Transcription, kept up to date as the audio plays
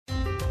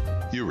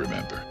You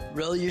remember.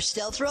 Roll your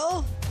stealth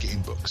roll?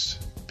 Game books,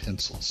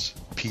 pencils,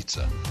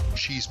 pizza,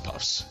 cheese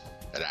puffs,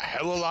 and a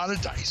hell of a lot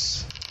of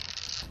dice.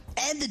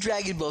 And the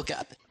dragon woke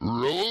up.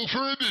 Roll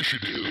for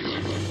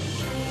initiative.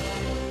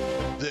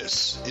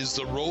 This is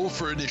the Roll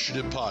for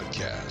Initiative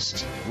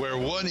podcast, where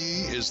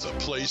 1E is the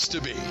place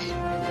to be.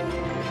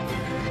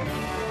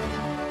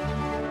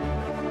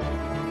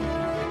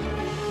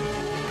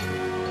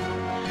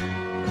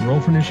 Roll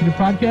for Initiative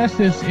podcast.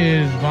 This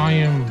is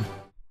volume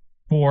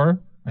 4,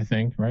 I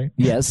think, right?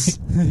 Yes.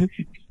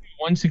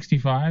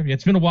 165. Yeah,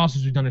 it's been a while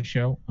since we've done a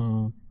show.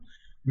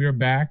 We are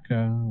back.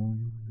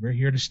 We're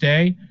here to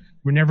stay.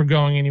 We're never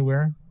going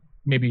anywhere.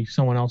 Maybe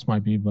someone else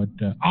might be, but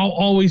I'll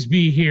always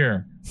be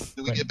here.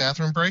 Do we get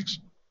bathroom breaks?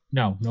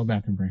 No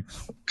bathroom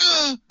breaks.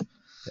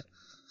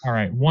 All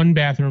right, 1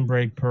 bathroom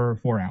break per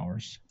 4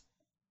 hours.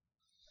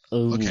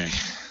 Ooh. Okay.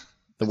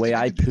 The way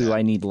I poo,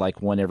 I need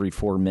like 1 every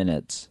 4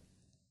 minutes.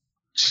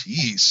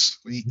 Jeez.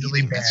 Are you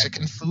eating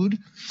Mexican food?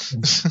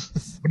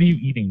 What are you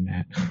eating,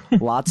 Matt?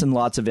 Lots and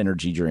lots of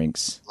energy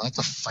drinks. Lots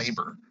of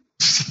fiber.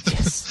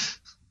 Yes.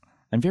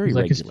 I'm very He's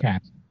like his regular.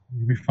 cat.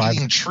 Every 5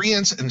 Eating tree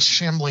ants and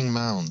shambling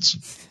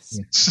mounds.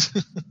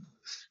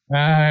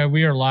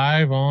 We are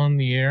live on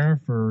the air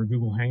for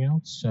Google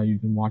Hangouts. You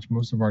can watch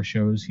most of our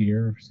shows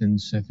here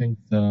since, I think,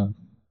 the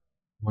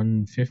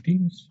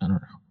 150s. I don't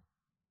know.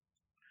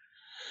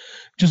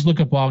 Just look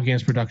up Wild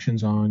Games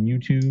Productions on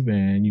YouTube,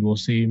 and you will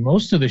see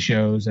most of the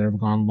shows that have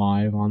gone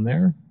live on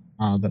there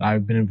that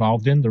I've been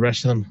involved in. The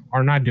rest of them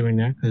are not doing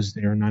that because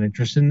they are not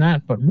interested in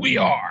that, but we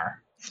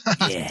are.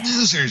 Yeah.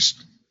 Losers.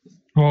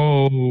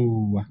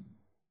 Oh.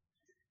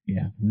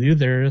 Yeah,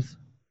 losers.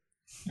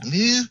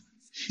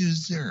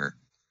 Loser.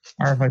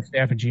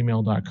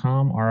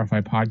 RFIstaff@gmail.com.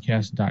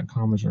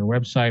 RFIpodcast.com is our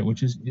website,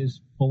 which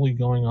is fully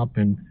going up,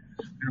 and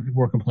people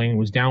were complaining it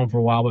was down for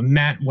a while, but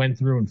Matt went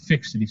through and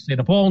fixed it. He stayed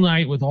up all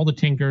night with all the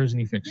tinkers,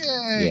 and he fixed it.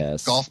 Yay.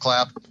 Yes. Golf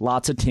clap.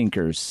 Lots of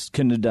tinkers.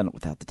 Couldn't have done it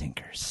without the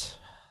tinkers.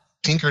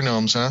 Tinker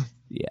gnomes, huh?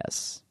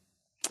 Yes.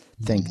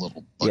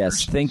 Little buggers.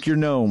 Yes, thank your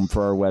gnome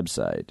for our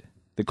website.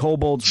 The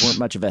kobolds weren't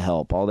much of a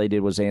help. All they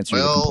did was answer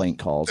the complaint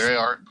calls.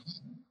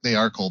 They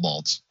are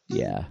kobolds.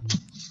 Yeah.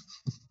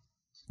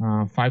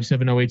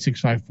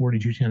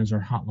 570-865-4210 is our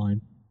hotline.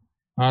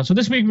 So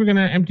this week we're going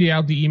to empty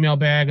out the email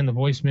bag and the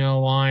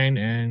voicemail line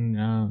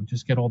and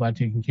just get all that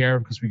taken care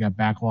of because we got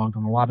backlogged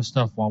on a lot of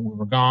stuff while we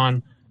were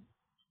gone.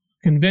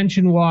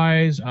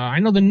 Convention-wise, I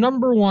know the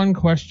number one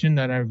question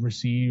that I've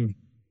received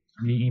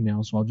via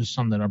email, so I'll just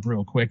sum that up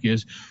real quick,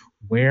 is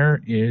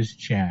where is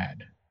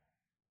Chad?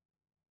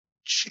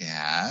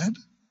 Chad?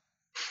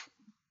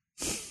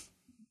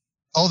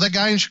 Oh, that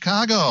guy in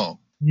Chicago.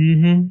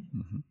 Mm-hmm.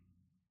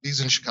 He's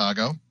in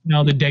Chicago.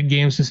 No, the Dead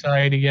Game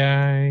Society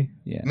guy.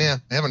 Yeah.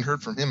 Man, I haven't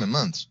heard from him in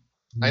months.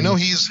 I know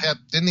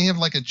didn't he have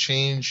like a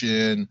change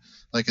in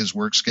like his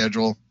work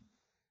schedule?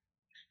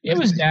 It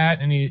was that,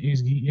 and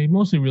he's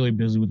mostly really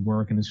busy with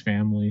work and his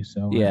family.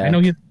 So yeah. I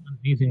know he hasn't done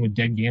anything with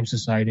Dead Game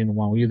Society in a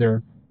while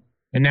either.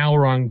 And now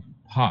we're on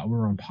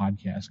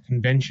podcast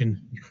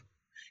convention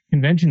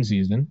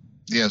season.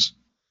 Yes.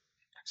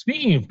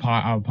 Speaking of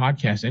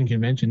podcast and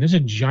convention, there's a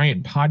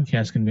giant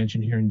podcast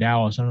convention here in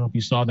Dallas. I don't know if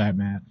you saw that,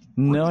 Matt.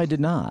 No, I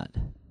did not.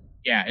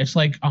 Yeah, it's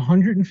like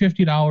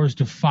 $150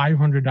 to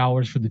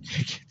 $500 for the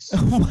tickets.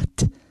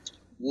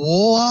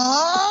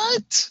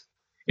 What?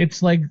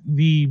 It's like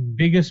the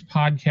biggest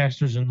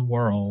podcasters in the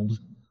world.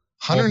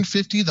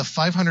 $150 to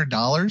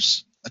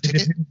 $500 a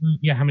ticket?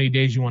 Yeah, how many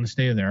days you want to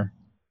stay there?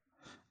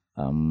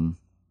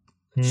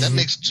 That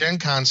makes Gen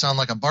Con sound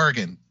like a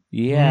bargain.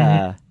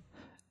 Yeah.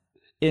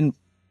 And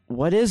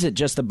what is it?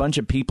 Just a bunch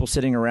of people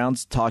sitting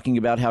around talking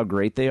about how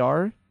great they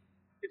are?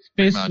 It's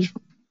basically,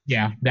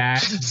 yeah,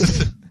 that.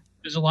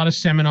 There's a lot of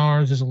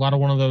seminars. There's a lot of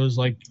one of those,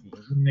 like,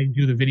 when they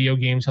do the video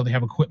games, how they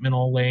have equipment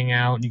all laying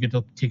out, and you get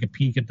to take a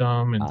peek at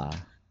them, and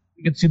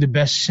you get to see the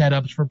best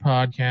setups for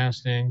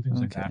podcasting,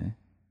 things like that.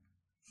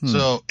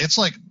 So it's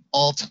like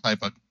all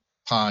type of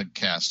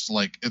podcasts.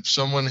 Like if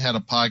someone had a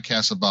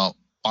podcast about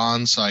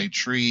bonsai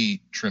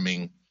tree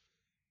trimming,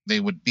 they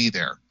would be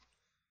there.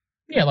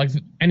 Yeah, like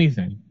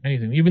anything.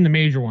 Even the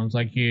major ones,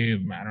 like I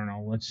don't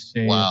know, let's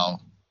say. Wow.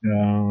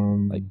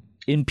 Like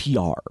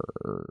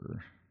NPR.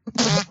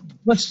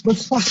 Let's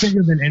talk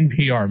bigger than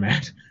NPR,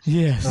 Matt.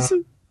 Yes.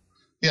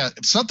 Yeah,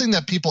 it's something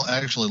that people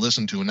actually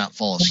listen to and not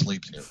fall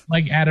asleep to.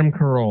 Like Adam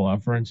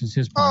Carolla, for instance,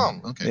 his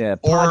podcast. Oh, okay. Yeah,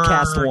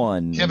 Podcast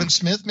One. Kevin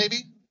Smith,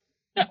 maybe?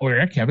 Yeah,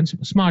 or Kevin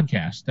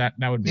Smodcast. That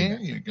would be. There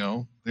you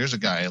go. There's a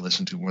guy I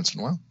listen to once in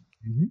a while.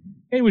 Mm-hmm.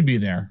 They would be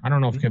there. I don't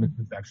know if Kevin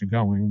Smith's actually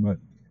going, but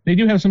they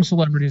do have some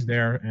celebrities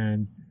there,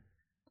 and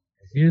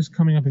it is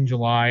coming up in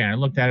July. And I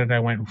looked at it, I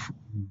went,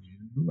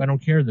 I don't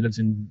care that it's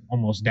in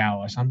almost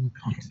Dallas. I'm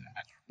going to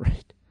that.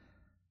 Right.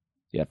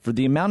 Yeah, for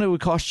the amount it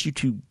would cost you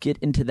to get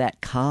into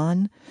that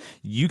con,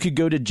 you could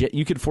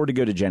afford to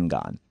go to Gen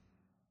Con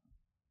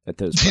at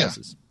those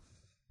prices.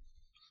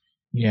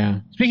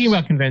 Yeah. Speaking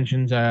about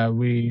conventions,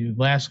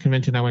 last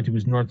convention I went to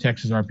was North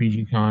Texas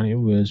RPG Con. It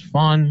was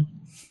fun.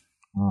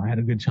 I had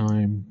a good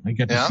time. I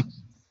got to see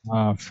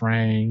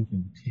Frank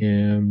and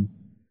Tim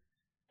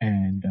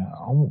and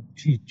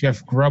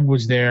Jeff Grubb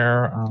was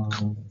there.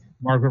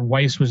 Margaret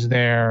Weiss was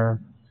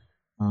there.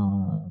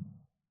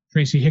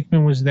 Tracy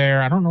Hickman was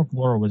there. I don't know if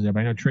Laura was there, but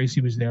I know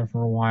Tracy was there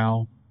for a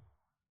while.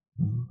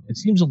 It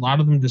seems a lot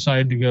of them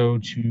decided to go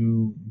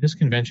to this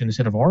convention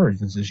instead of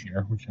Origins this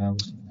year, which I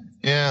was.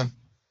 Yeah.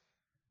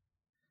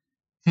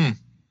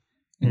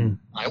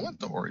 I went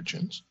to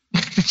Origins.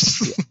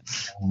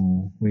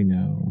 We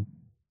know.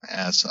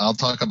 Yes, I'll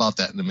talk about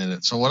that in a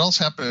minute. So what else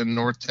happened in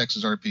North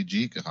Texas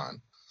RPG, Kahan?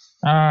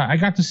 I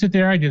got to sit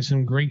there. I did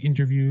some great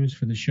interviews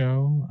for the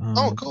show.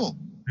 Cool.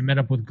 I met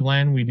up with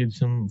Glenn. We did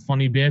some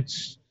funny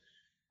bits.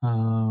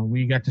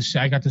 I got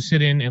to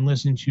sit in and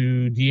listen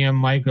to DM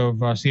Mike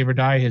of Save or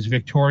Die, his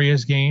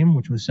Victorious game,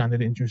 which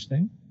sounded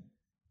interesting.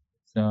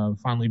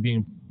 Finally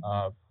being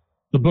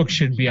the book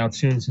should be out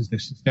soon since the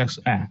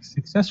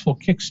successful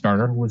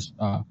Kickstarter was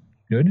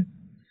good.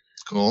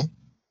 Cool.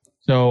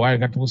 So I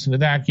got to listen to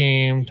that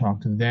game,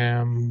 talk to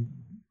them,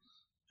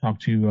 talk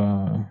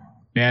to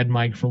Bad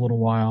Mike for a little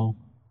while.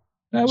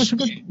 That was a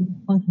good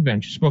fun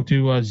convention. Spoke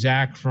to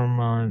Zach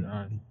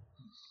from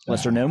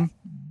Lesser Gnome.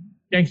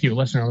 Thank you,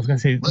 Lesser Gnome. I was going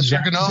to say Lesser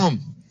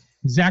Gnome.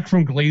 Zach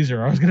from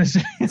Glazer. I was going to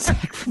say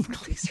Zach from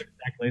Glazer.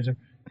 Zach Glazer.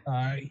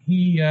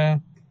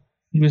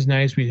 He was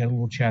nice. We had a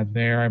little chat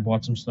there. I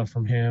bought some stuff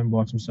from him.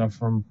 Bought some stuff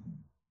from.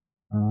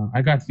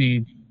 I got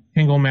the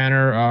Tingle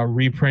Manor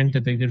reprint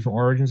that they did for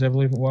Origins, I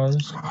believe it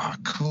was. Oh,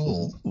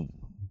 cool.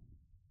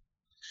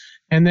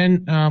 And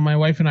then my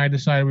wife and I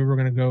decided we were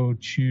going to go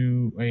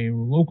to a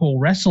local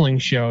wrestling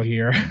show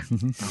here.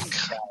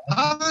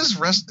 How does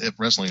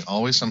wrestling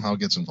always somehow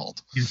gets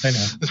involved? Yes, I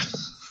know.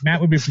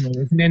 Matt would be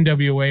familiar. It's an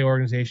NWA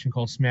organization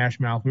called Smash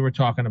Mouth. We were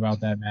talking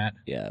about that, Matt.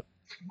 Yeah.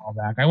 All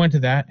back. I went to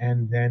that,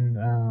 and then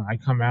I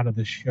come out of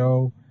the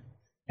show,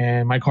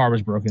 and my car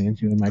was broken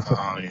into.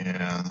 Oh,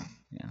 yeah.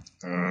 Yeah.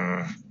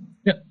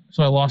 Yep.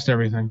 So I lost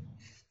everything.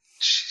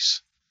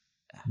 Jeez.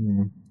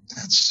 Yeah.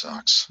 That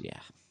sucks. Yeah.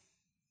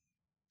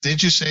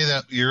 Did you say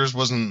that yours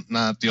wasn't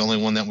not the only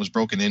one that was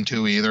broken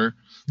into either?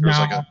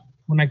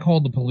 When I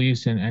called the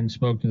police and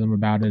spoke to them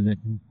about it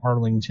in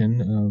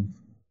Arlington of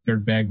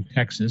Dirtbag,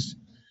 Texas,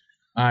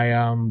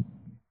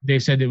 they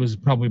said it was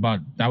probably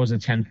that was the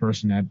 10th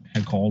person that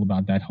had called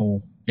about that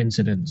whole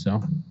incident.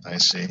 So I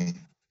see.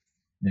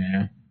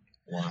 Yeah.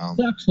 Wow.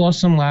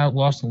 Lost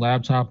a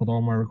laptop with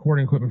all my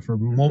recording equipment for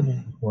mobile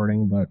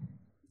recording, but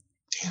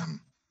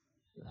damn.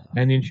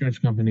 And the insurance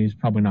company is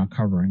probably not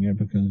covering it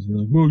because they're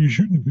like, well, you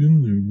shouldn't have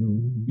been there.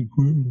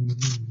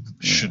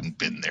 Shouldn't have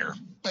been there.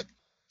 But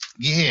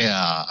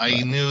yeah,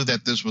 I knew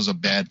that this was a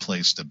bad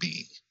place to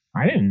be.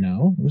 I didn't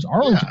know. It was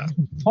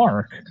Arlington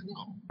Park.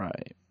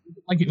 Right.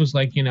 Like it was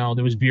like,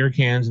 there was beer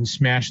cans and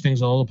smashed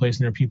things all over the place,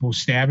 and there were people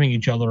stabbing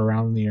each other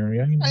around in the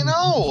area. I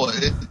know.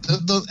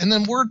 And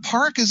then word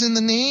park is in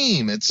the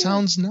name. It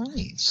sounds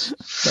nice.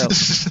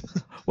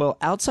 Well,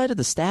 outside of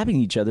the stabbing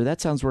each other,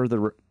 that sounds where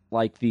the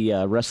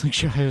wrestling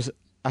show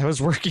I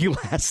was working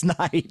last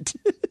night.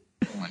 Oh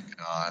my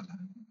God.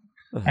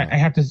 I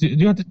have to say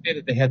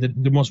that they had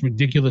the most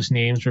ridiculous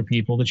names for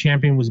people. The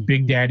champion was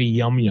Big Daddy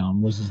Yum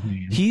Yum was his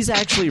name. He's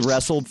actually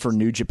wrestled for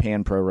New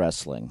Japan Pro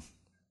Wrestling.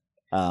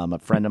 A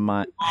friend of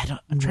mine.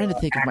 I'm trying to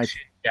think of my.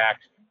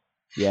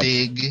 Yeah.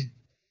 Big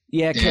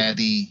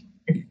Daddy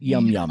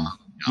Yum Yum.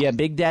 Yeah,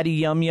 Big Daddy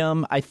Yum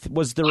Yum.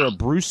 Was there a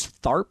Bruce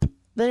Tharp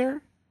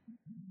there?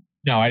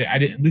 No, I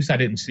didn't. At least I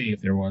didn't see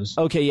if there was.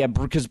 Okay, yeah,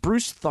 because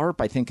Bruce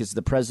Tharp, I think, is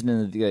the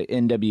president of the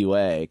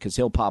NWA, because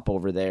he'll pop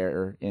over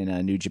there in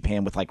New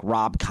Japan with like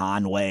Rob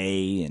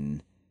Conway,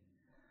 and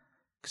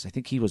because I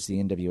think he was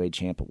the NWA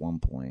champ at one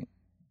point.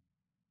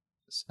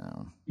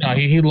 So no,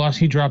 he lost.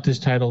 He dropped his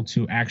title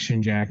to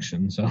Action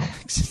Jackson. So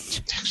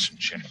Action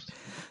Jackson.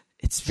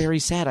 It's very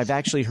sad. I've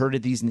actually heard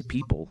of these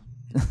people.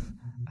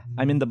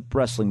 I'm in the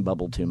wrestling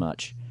bubble too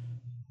much,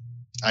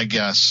 I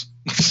guess.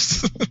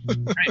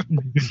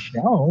 Good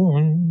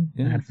show.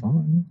 Yeah. Had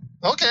fun.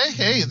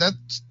 Okay, that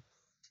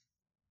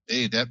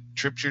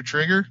tripped your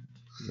trigger.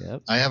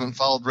 Yep. I haven't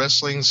followed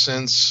wrestling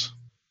since.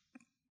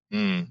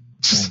 Yeah,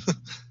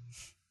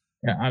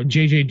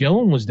 JJ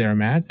Dillon was there,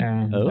 Matt.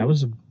 That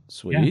was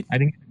sweet. Yeah, I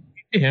didn't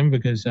get to him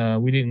because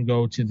we didn't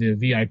go to the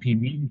VIP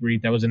meet and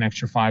greet. That was an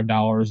extra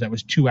 $5. That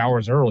was 2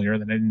 hours earlier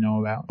that I didn't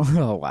know about.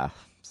 Oh wow.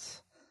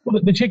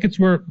 Well, the tickets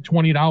were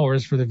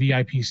 $20 for the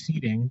VIP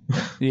seating.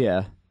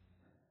 Yeah.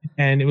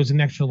 And it was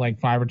an extra like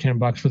 $5 or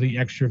 $10 for the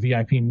extra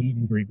VIP meet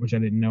and greet, which I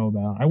didn't know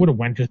about. I would have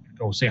went to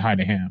go say hi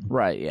to him.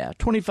 Right, yeah.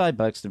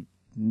 $25 to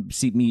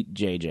meet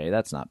JJ.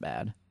 That's not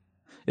bad.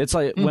 It's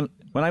like when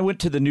I went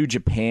to the New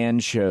Japan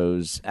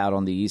shows out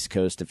on the East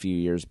Coast a few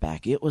years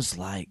back, it was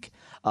like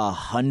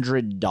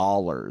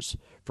 $100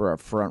 for a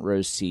front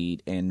row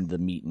seat and the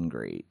meet and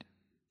greet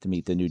to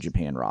meet the New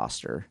Japan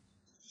roster.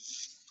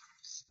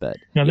 But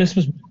now this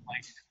was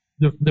like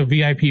the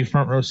VIP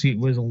front row seat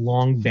was a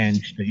long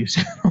bench that you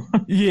sat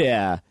on.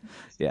 Yeah.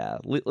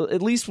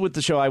 At least with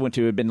the show I went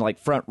to, it had been like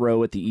front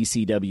row at the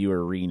ECW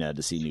arena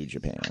to see New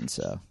Japan.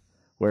 So,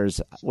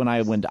 whereas when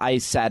I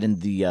sat in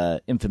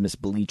the infamous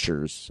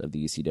bleachers of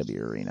the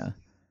ECW arena.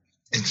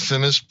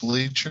 Infamous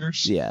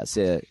bleachers? Yes.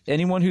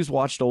 Anyone who's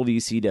watched old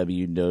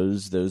ECW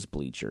knows those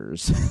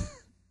bleachers.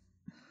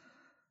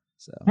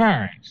 So. All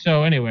right.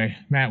 So anyway,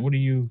 Matt, what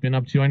have you been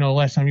up to? I know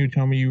last time you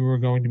told me you were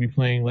going to be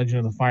playing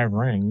Legend of the Five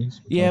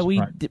Rings. Yeah,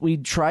 we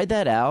tried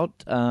that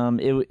out.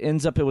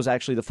 It was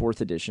actually the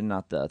 4th edition,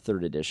 not the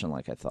 3rd edition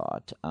like I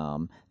thought.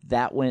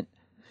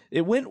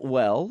 It went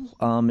well.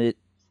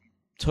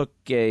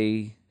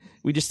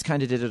 We just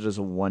kind of did it as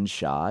a one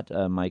shot.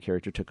 My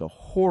character took a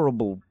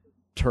horrible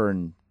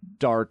turn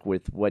dark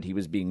with what he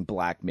was being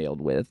blackmailed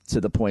with, to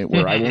the point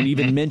where I won't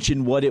even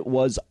mention what it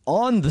was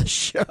on the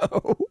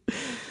show.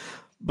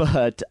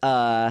 But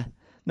no,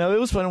 it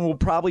was fun. We'll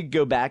probably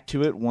go back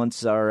to it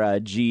once our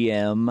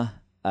GM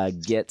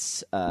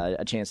gets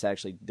a chance to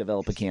actually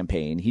develop a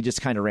campaign. He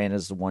just kind of ran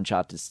as a one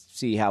shot to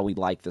see how we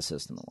like the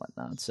system and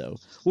whatnot. So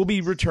we'll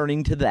be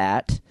returning to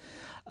that.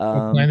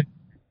 What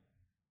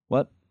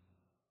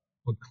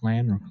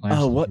clan or class?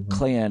 Oh, what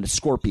clan?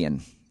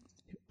 Scorpion.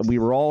 We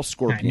were all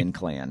Scorpion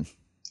clan.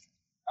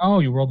 Oh,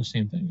 you rolled the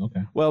same thing.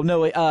 Okay. Well,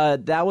 no,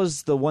 that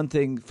was the one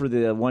thing for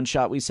the one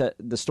shot we set.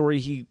 The story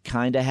he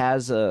kind of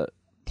has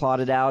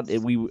plotted out.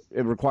 It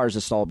requires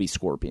us to all be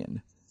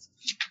Scorpion,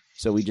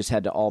 so we just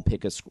had to all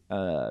pick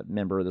a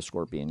member of the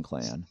Scorpion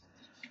clan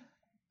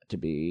to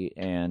be.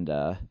 And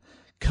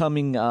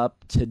coming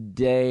up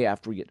today,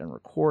 after we get done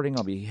recording,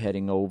 I'll be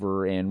heading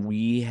over, and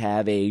we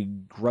have a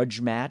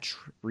grudge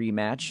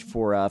rematch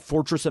for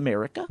Fortress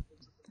America.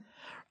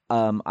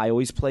 I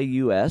always play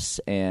US,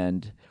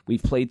 and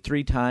we've played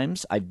 3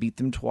 times. I've beat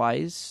them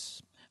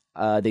twice.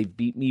 They've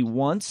beat me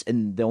once,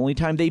 and the only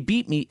time they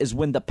beat me is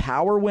when the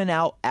power went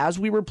out as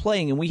we were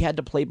playing, and we had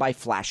to play by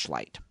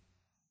flashlight.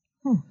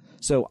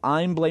 So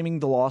I'm blaming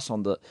the loss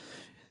on the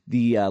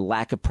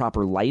lack of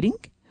proper lighting.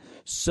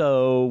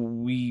 So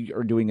we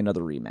are doing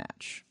another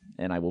rematch,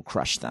 and I will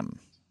crush them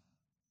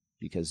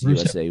because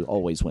USA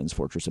always wins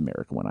Fortress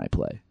America when I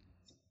play.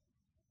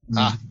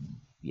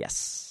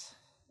 Yes.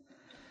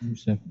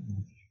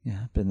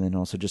 Yeah, and then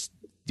also just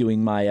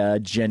doing my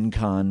Gen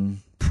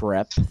Con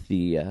prep.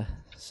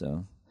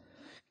 So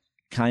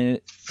kind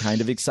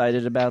of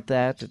excited about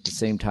that. At the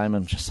same time,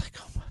 I'm just like,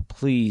 oh,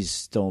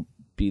 please don't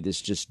be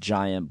this just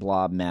giant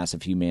blob mass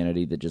of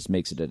humanity that just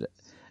makes it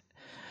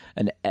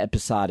an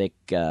episodic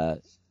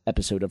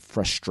episode of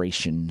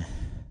frustration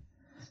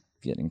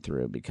getting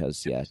through.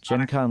 Because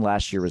Gen Con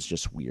last year was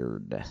just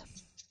weird.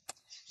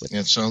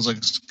 It sounds like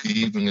it's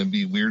even going to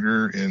be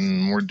weirder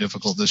and more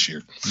difficult this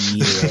year.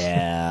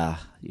 Yeah.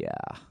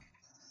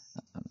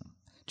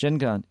 Gen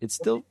Con, it's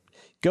still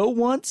go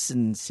once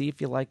and see if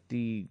you like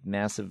the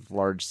massive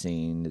large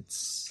scene.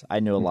 I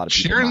know a lot of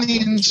people sharing the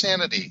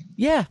insanity.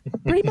 Yeah,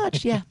 pretty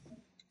much. Yeah.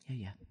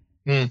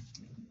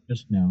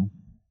 Just know,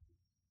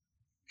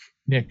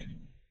 Nick.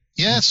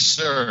 Yes,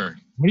 sir.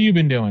 What have you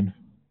been doing?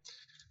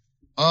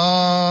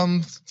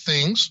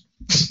 Things.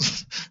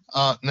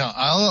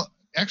 No,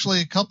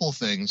 actually, a couple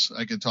things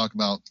I could talk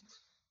about.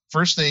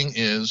 First thing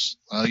is,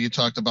 you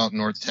talked about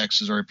North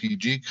Texas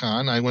RPG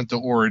Con. I went to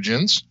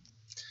Origins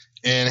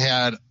and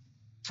had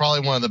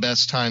probably one of the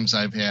best times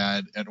I've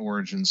had at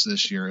Origins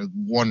this year. It was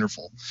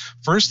wonderful.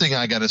 First thing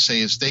I got to say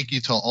is thank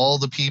you to all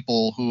the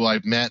people who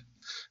I've met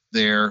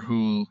there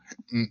who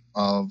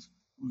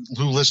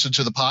listen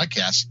to the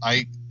podcast.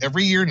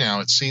 Every year now,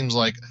 it seems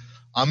like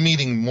I'm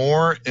meeting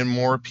more and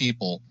more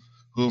people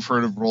who have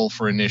heard of Roll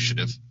for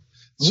Initiative.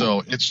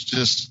 So it's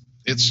just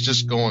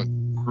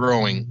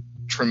growing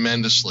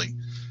tremendously.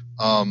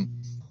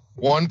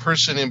 One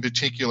person in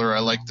particular I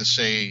like to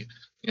say,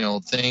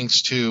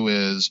 thanks to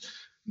is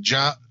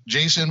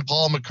Jason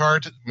Paul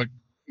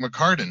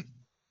McCartan,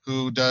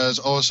 who does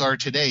OSR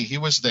Today. He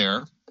was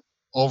there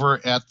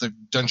over at the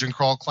Dungeon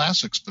Crawl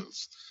Classics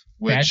booth,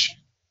 Badger.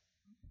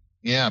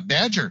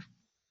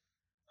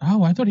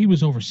 Oh, I thought he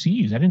was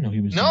overseas. I didn't know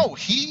he was. No,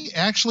 he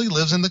actually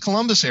lives in the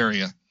Columbus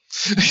area.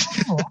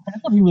 Oh, I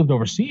thought he lived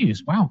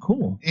overseas. Wow,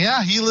 cool.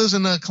 Yeah, he lives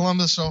in the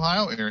Columbus,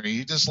 Ohio area.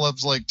 He just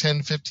lives like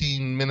 10,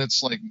 15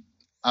 minutes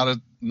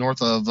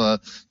north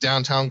of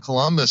downtown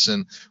Columbus.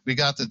 And we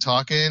got to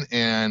talking,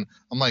 and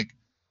I'm like,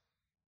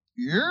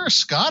 "You're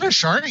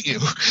Scottish, aren't you?"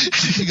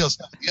 He goes,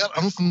 "Yeah,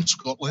 I'm from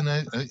Scotland."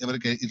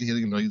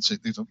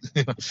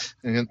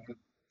 And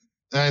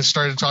I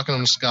started talking to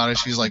him in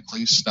Scottish. He's like,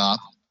 "Please stop."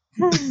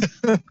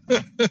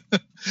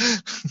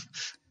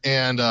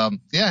 And I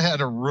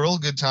had a real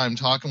good time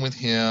talking with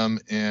him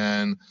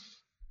and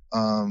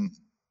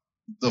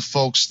the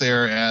folks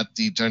there at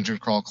the Dungeon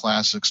Crawl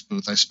Classics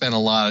booth. I spent a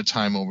lot of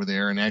time over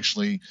there and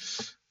actually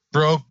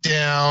broke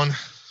down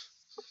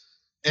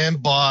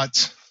and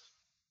bought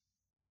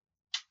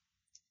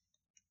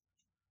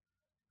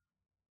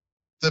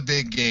the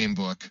big game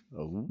book.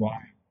 Oh, wow.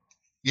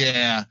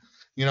 Yeah.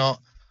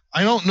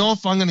 I don't know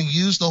if I'm going to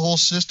use the whole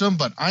system,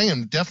 but I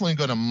am definitely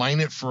going to mine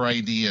it for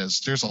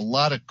ideas. There's a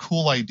lot of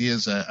cool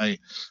ideas that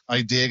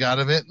I dig out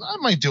of it. I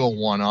might do a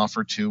one-off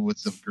or two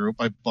with the group.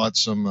 I bought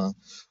some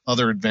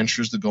other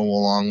adventures to go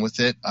along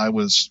with it. I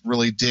was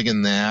really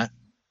digging that.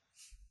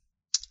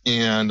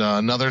 And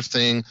another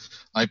thing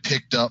I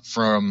picked up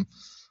from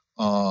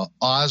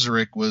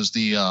Osric was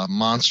the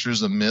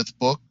Monsters of Myth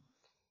book.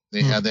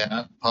 They had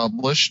that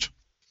published.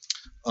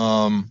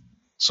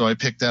 So I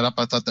picked that up.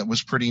 I thought that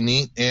was pretty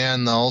neat.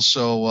 And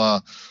also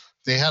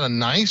they had a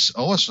nice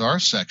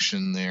OSR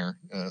section there,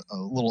 a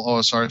little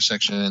OSR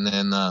section. And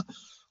then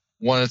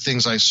one of the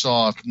things I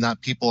saw, if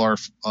not people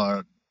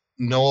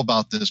know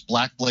about this,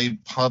 Black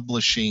Blade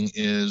Publishing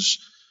is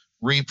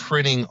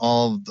reprinting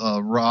all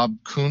of Rob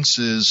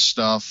Kuntz's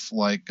stuff,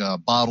 like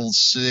Bottled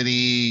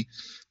City,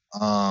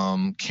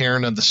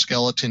 Cairn of the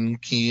Skeleton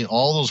Key,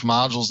 all those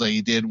modules that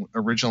he did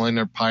originally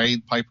under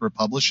Piper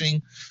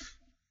Publishing.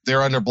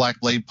 They're under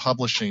Black Blade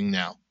Publishing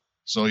now,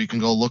 so you can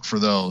go look for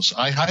those.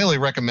 I highly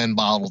recommend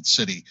Bottled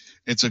City.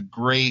 It's a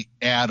great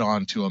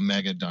add-on to a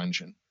Mega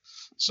Dungeon.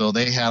 So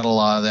they had a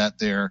lot of that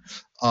there.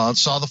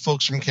 Saw the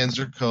folks from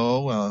Kenzer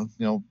Co.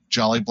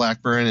 Jolly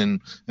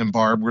Blackburn and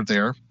Barb were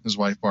there, his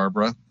wife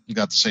Barbara. You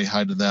got to say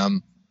hi to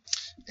them.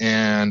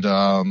 And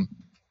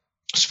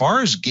as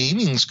far as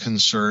gaming's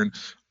concerned,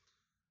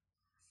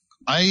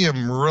 I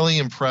am really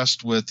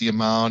impressed with the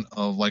amount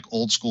of like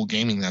old school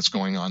gaming that's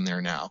going on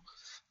there now.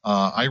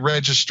 I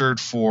registered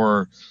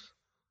for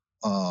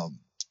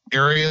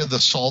Area of the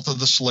Salt of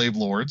the Slave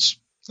Lords.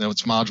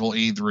 It's module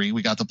A3.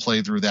 We got to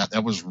play through that.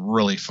 That was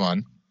really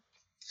fun.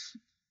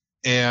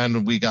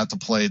 And we got to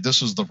play,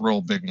 this was the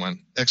real big one,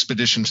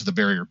 Expedition to the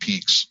Barrier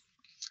Peaks.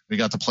 We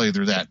got to play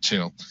through that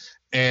too.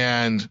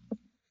 And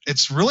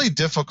it's really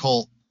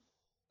difficult.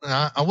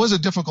 It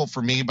wasn't difficult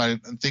for me, but I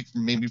think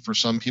maybe for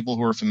some people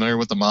who are familiar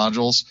with the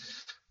modules,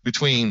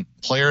 between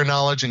player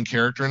knowledge and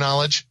character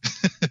knowledge,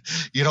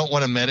 you don't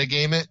want to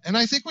metagame it. And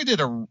I think we did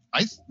a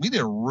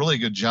really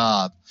good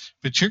job,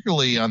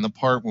 particularly on the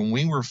part when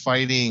we were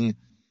fighting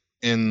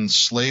in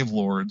Slave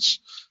Lords.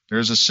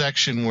 There's a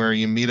section where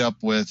you meet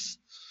up with,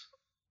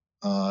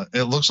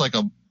 it looks like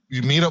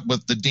you meet up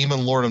with the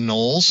Demon Lord of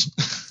Gnolls,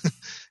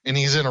 and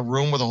he's in a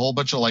room with a whole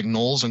bunch of like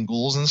gnolls and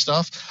ghouls and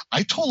stuff.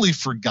 I totally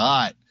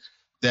forgot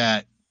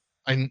that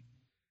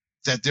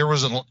there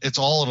was it's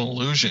all an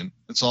illusion.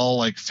 It's all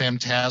like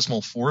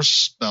phantasmal force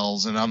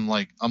spells, and I'm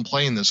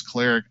playing this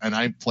cleric, and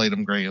I played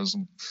him great. He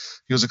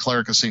was a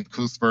cleric of St.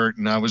 Cuthbert,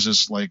 and I was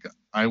just like,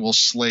 I will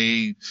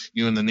slay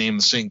you in the name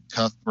of St.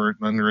 Cuthbert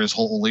under his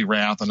holy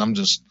wrath, and I'm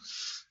just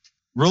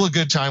really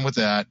good time with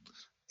that.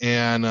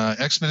 And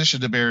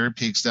Expedition to Barrier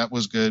Peaks, that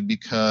was good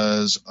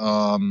because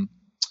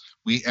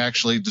we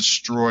actually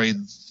destroyed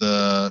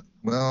the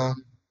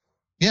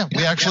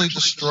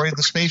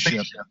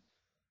spaceship.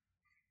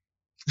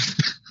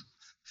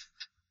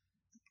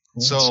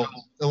 So,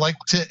 like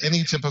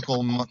any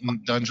typical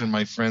dungeon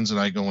my friends and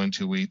I go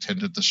into, we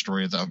tend to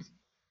destroy them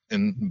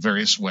in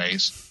various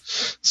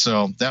ways.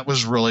 So that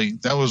was really,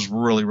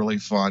 really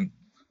fun.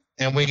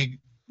 And we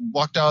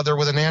walked out of there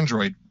with an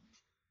android.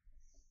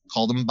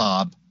 Called him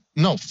Bob.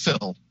 No,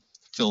 Phil.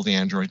 Phil the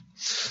android.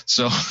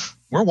 So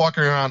we're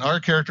walking around. Our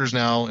characters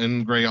now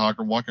in Greyhawk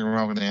are walking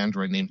around with an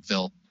android named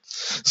Phil.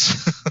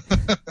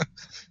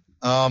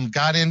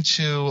 Got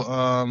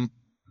into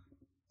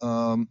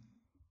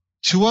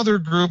two other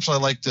groups I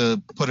like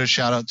to put a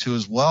shout out to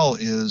as well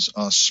is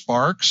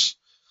Sparks,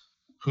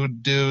 who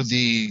do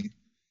the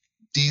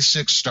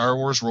D6 Star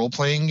Wars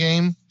role-playing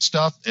game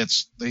stuff.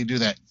 They do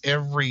that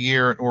every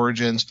year at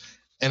Origins.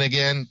 And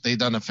again, they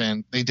did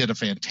a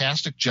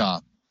fantastic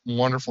job.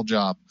 Wonderful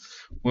job.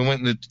 We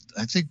went into,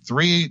 I think,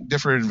 3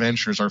 different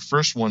adventures. Our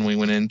first one we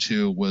went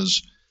into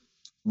was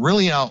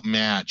really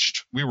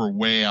outmatched. We were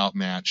way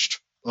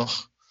outmatched. Ugh.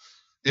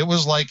 It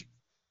was like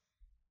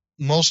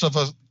most of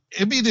us,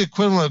 it'd be the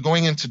equivalent of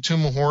going into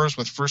Tomb of Horrors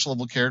with first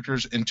level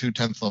characters and 2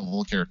 10th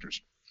level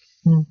characters.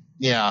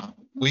 Yeah,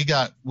 we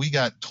got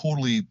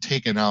totally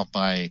taken out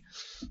by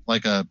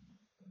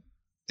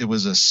it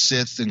was a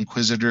Sith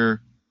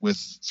Inquisitor with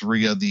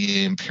 3 of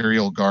the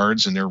Imperial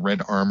Guards in their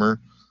red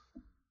armor.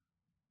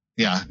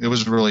 Yeah, it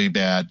was really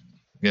bad.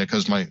 Yeah,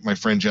 because my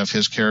friend Jeff,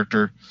 his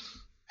character,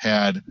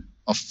 had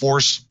a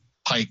force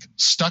pike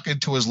stuck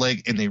into his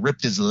leg, and they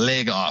ripped his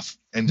leg off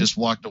and just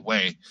walked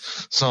away.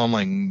 So I'm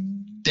like,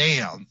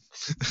 damn,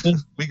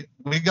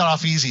 we got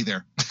off easy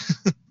there.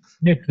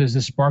 Nick, does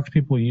the Sparks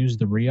people use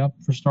the re-up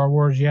for Star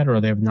Wars yet, or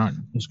they have not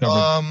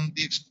discovered?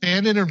 The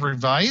expanded and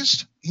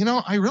revised?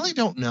 I really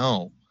don't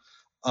know.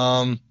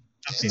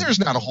 There's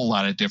not a whole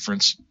lot of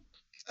difference.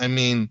 I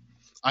mean,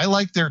 I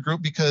like their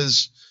group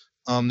because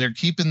they're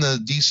keeping the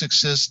D6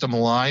 system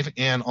alive,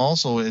 and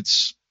also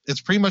it's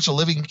pretty much a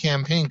living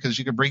campaign because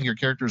you can bring your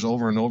characters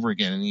over and over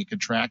again, and you can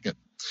track it.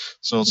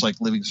 So it's like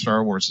living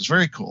Star Wars. It's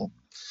very cool.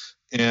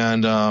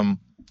 And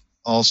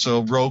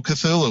also Rogue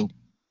Cthulhu,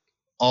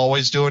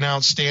 always doing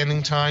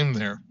outstanding time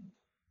there.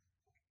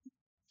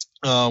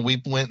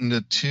 We went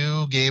into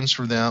 2 games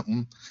for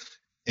them,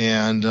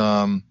 and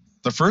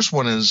the first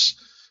one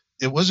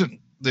it wasn't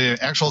the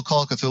actual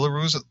Call of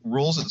Cthulhu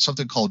rules. It's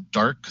something called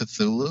Dark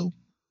Cthulhu,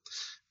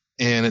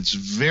 and it's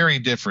very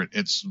different.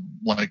 It's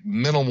like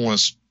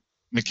minimalist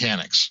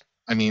mechanics.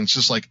 I mean, it's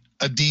just like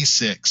a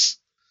D6.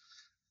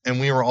 And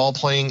we were all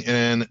playing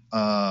in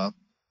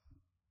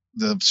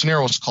the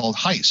scenario was called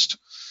Heist.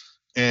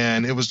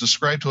 And it was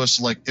described to us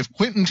like if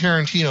Quentin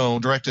Tarantino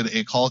directed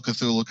a Call of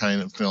Cthulhu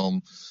kind of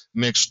film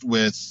mixed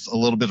with a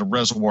little bit of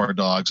Reservoir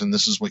Dogs, and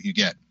this is what you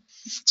get.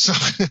 So,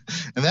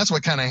 and that's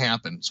what kind of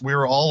happened. So we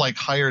were all like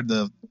hired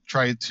to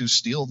try to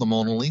steal the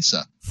Mona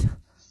Lisa.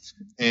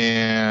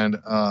 And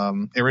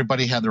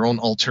everybody had their own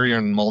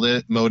ulterior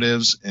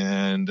motives,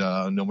 and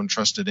no one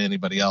trusted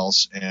anybody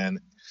else. And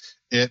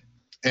it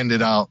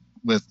ended up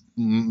with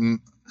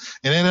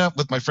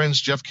my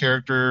friend's Jeff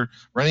character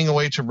running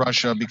away to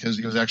Russia because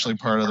he was actually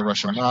part of the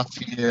Russian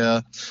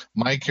mafia.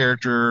 My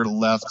character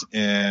left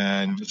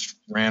and just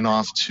ran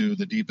off to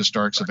the deepest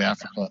darks of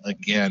Africa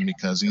again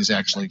because he's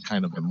actually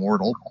kind of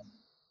immortal.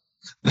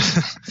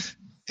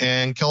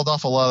 And killed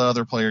off a lot of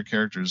other player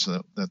characters.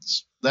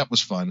 That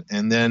was fun.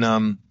 And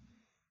then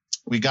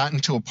we got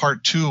into a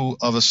part 2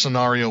 of a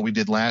scenario we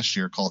did last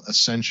year called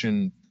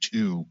Ascension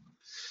 2.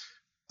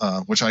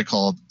 Which I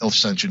called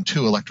Ascension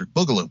 2 Electric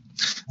Boogaloo,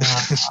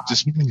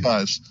 just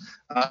because.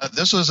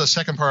 This was a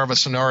second part of a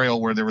scenario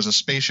where there was a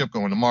spaceship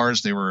going to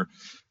Mars. There were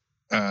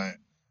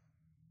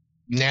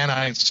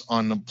nanites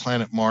on the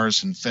planet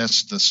Mars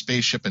infest the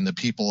spaceship and the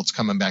people. It's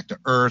coming back to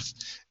Earth.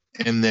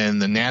 And then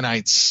the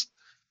nanites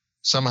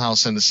somehow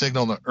send a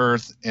signal to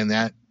Earth, and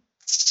that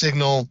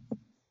signal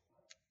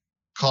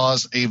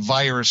caused a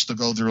virus to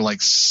go through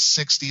like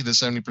 60 to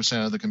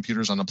 70% of the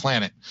computers on the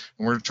planet.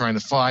 And we're trying to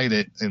fight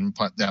it in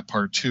that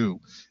part 2.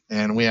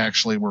 And we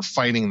actually were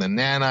fighting the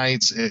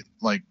nanites.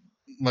 Like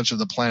much of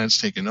the planet's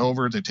taken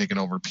over. They've taken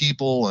over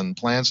people and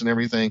plants and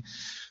everything.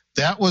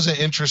 That was an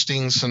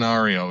interesting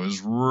scenario. It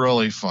was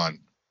really fun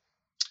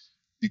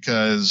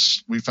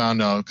because we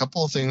found out a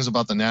couple of things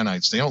about the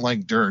nanites. They don't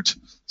like dirt.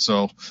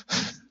 So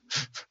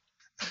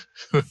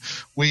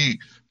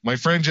my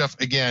friend Jeff,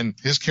 again,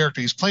 his character,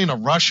 he's playing a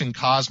Russian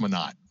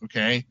cosmonaut,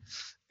 okay?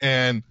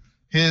 And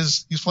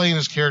he's playing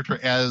his character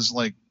as,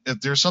 like, if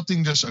there's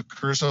something just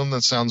occurs to him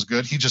that sounds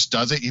good, he just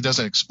does it. He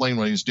doesn't explain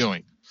what he's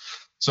doing.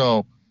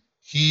 So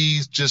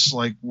he's just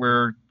like,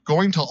 we're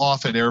going to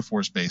Offutt Air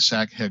Force Base,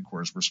 SAC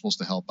headquarters. We're supposed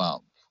to help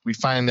out. We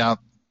find out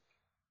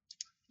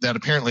that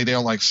apparently they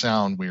don't like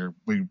sound.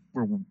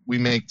 We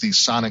make these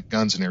sonic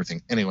guns and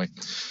everything. Anyway,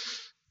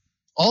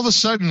 all of a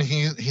sudden,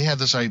 he had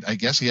this. I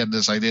guess he had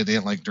this idea they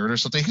didn't like dirt or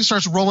something. He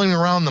starts rolling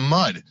around the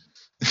mud,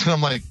 and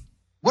I'm like,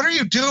 "What are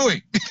you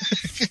doing?"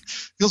 He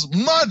goes,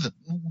 "Mud,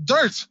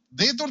 dirt.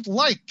 They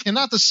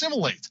cannot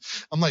assimilate."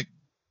 I'm like,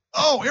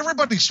 "Oh,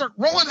 everybody, start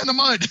rolling in the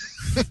mud."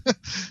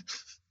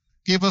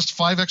 Gave us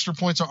 5 extra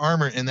points of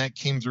armor, and that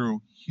came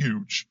through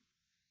huge.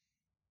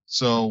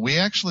 So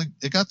at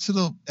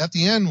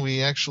the end,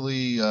 we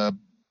actually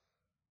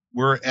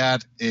were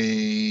at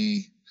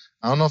I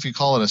don't know if you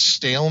call it a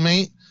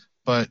stalemate.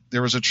 But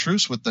there was a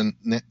truce with the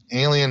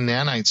alien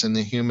nanites and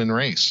the human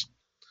race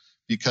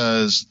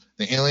because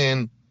the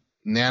alien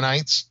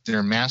nanites,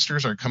 their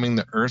masters, are coming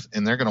to Earth,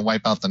 and they're going to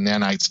wipe out the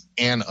nanites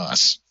and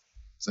us.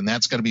 And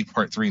that's going to be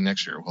part 3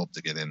 next year. We hope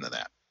to get into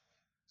that.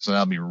 So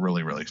that'll be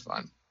really, really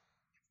fun.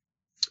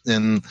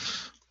 And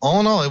all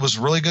in all, it was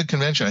a really good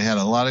convention. I had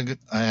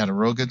a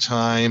real good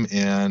time.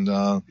 And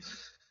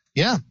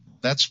yeah,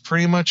 that's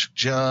pretty much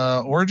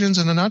Origins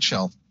in a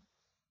nutshell.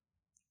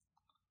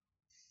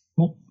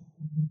 Cool.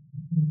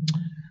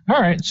 All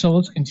right, so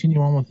let's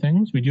continue on with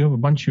things. We do have a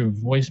bunch of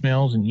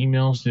voicemails and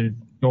emails to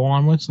go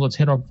on with, so let's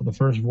head up for the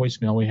first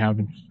voicemail we have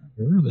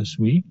here this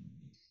week.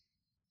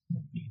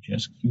 Let me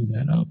just cue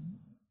that up.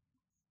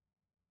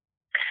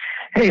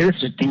 Hey,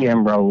 this is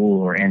DM Raul,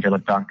 or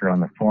Angelic Doctor,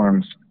 on the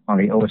forums, on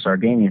the OSR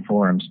Gaming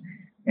forums,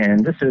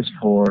 and this is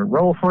for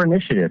Roll for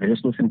Initiative. I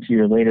just listened to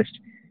your latest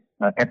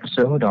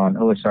episode on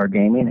OSR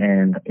Gaming,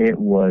 and it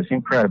was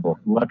incredible.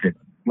 Loved it.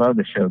 Love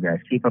the show, guys.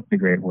 Keep up the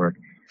great work.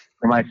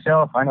 For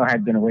myself, I know I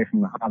had been away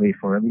from the hobby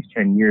for at least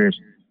 10 years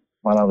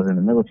while I was in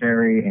the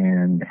military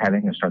and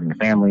starting a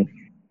family.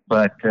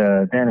 But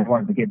then I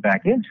wanted to get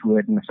back into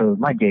it, and so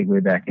my gateway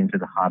back into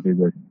the hobby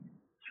was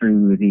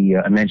through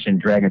the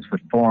mentioned Dragon's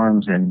Foot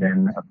forums, and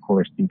then, of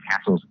course, the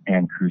Castles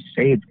and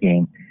Crusades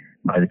game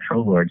by the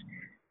Troll Lords.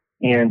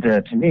 And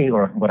to me,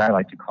 or what I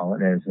like to call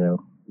it, as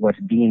what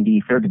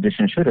D&D 3rd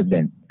edition should have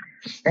been.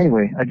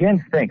 Anyway,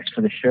 again, thanks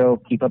for the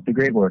show. Keep up the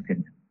great work,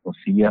 and we'll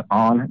see you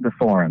on the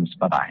forums.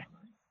 Bye-bye.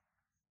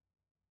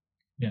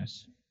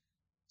 Yes.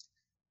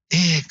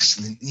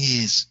 Excellent.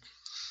 Yes.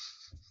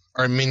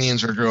 Our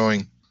minions are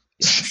growing.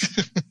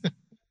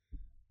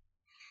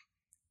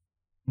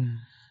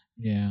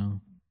 Yeah.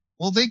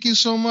 Well, thank you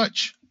so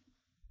much.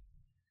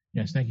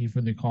 Yes, thank you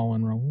for the call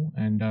in, Raul.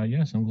 And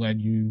yes, I'm glad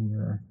you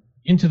were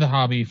into the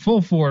hobby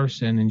full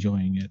force and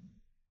enjoying it.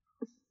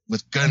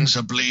 With guns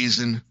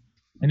a-blazing.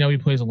 I know he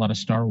plays a lot of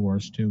Star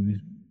Wars, too.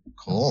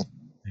 Cool.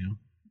 Yeah.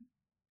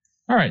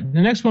 All right,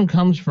 the next one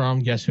comes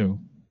from, guess who?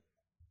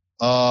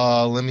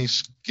 Let me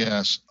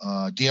guess.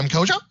 DM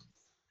Kojo?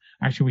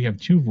 Actually, we have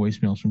 2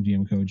 voicemails from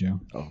DM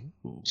Kojo.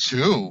 Oh.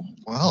 2?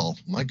 Well,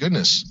 my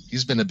goodness.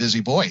 He's been a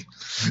busy boy.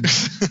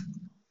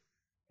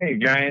 Hey,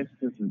 Giants.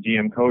 This is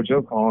DM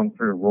Kojo calling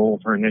for Roll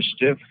for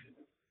Initiative.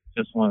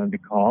 Just wanted to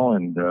call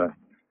and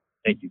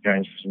thank you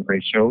guys for some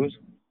great shows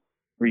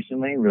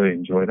recently. Really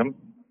enjoyed them.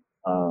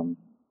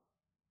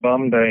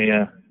 Bummed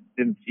I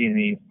didn't see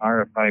any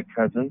RFI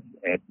presence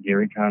at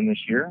GaryCon this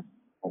year.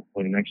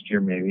 Hopefully next year,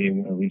 maybe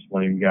at least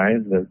one of you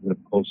guys that live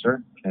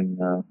closer can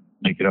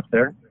make it up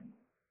there.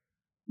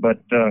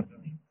 But I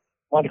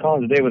wanted to call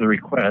in today with a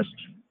request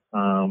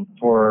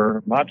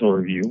for module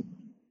review.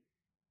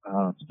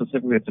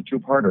 Specifically, it's a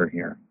two-parter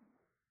here.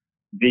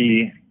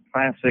 The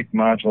classic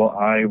module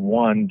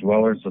I-1,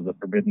 Dwellers of the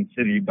Forbidden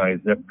City by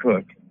Zeb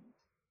Cook,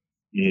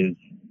 is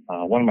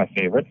one of my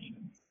favorites.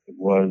 It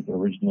was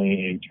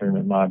originally a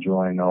tournament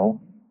module, I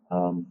know,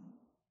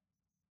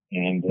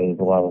 and it was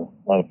a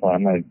lot of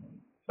fun. I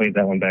played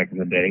that one back in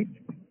the day.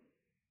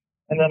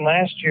 And then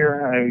last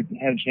year, I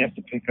had a chance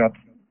to pick up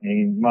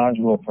a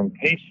module from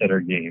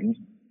Pacesetter Games,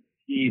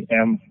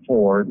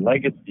 TM4,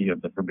 Legacy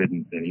of the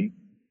Forbidden City,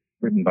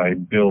 written by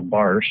Bill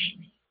Barsh.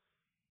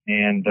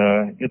 And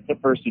it's a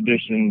first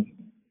edition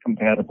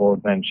compatible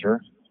adventure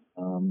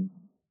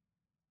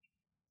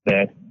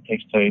that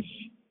takes place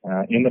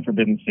in the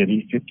Forbidden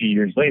City 50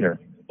 years later.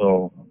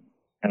 So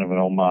kind of an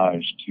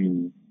homage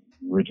to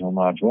the original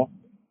module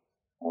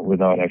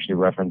without actually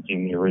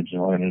referencing the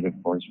original in it, of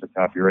course, for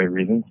copyright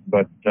reasons.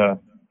 But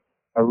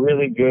a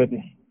really good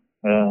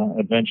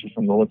adventure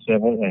from the looks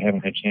of it. I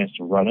haven't had a chance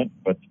to run it,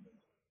 but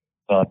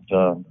thought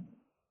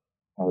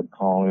I would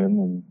call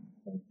in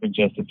and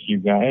suggest it to you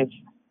guys.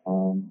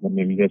 But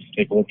maybe you guys can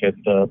take a look at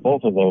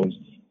both of those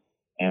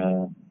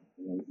in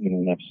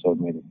an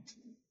episode maybe.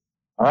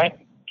 All right.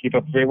 Keep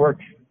up the great work.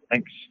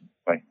 Thanks.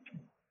 Bye.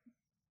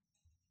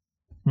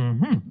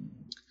 Mm-hmm.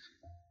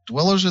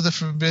 Dwellers of the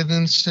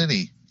Forbidden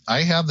City.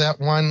 I have that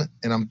one,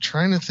 and I'm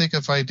trying to think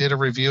if I did a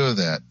review of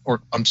that.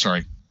 Or, I'm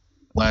sorry,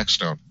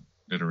 Blackstone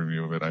did a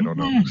review of it. I don't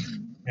know.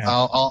 Yeah.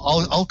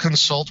 I'll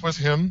consult with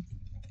him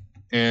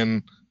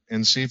and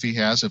see if he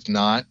has. If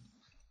not,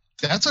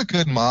 that's a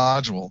good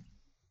module.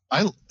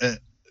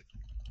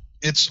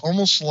 It's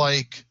almost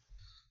like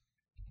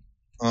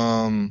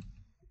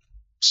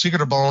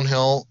Secret of Bone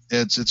Hill.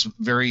 It's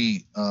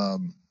very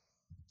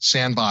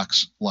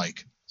sandbox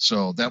like.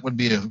 So that would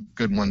be a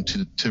good one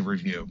to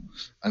review.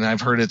 And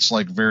I've heard it's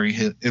like very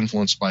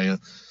influenced by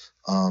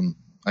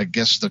I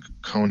guess the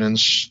Conan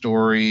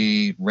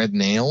story Red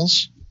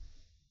Nails.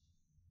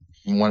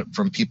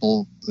 From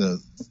people,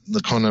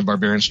 the Conan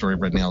Barbarian story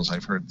Red Nails,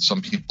 I've heard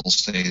some people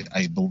say,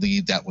 I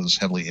believe that was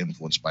heavily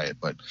influenced by it.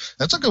 But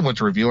that's a good one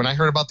to review. And I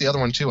heard about the other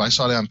one too. I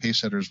saw it on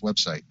Pacesetter's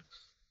website.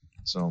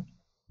 So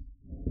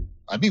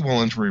I'd be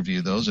willing to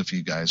review those if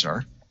you guys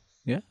are.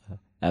 Yeah,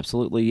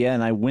 absolutely. Yeah,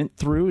 and I went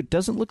through. It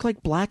doesn't look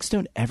like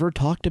Blackstone ever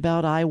talked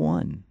about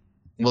I-1.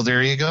 Well,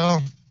 there you go.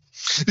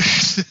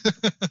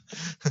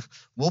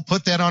 We'll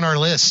put that on our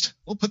list.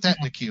 We'll put that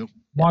in the queue.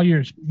 While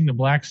you're speaking to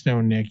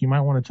Blackstone, Nick, you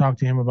might want to talk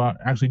to him about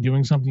actually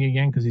doing something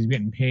again because he's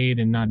getting paid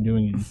and not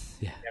doing it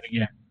yet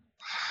again.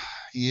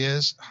 He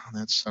is? Oh,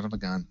 that son of a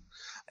gun.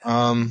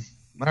 All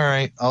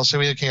right. I'll see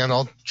what I can.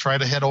 I'll try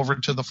to head over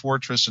to the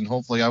fortress, and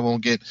hopefully I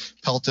won't get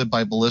pelted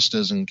by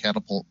ballistas and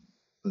catapult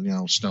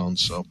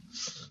stones. So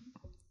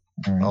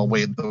right. I'll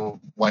wave the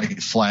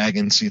white flag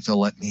and see if they'll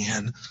let me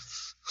in.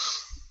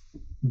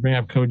 Bring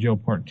up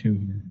Kojo Part 2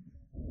 here.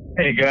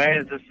 Hey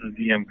guys, this is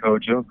DM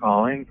Kojo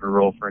calling for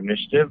Roll for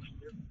Initiative.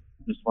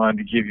 Just wanted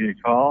to give you a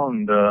call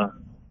and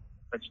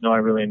let you know I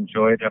really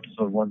enjoyed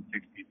episode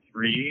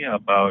 163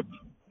 about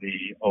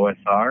the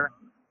OSR.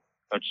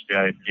 But you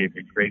guys gave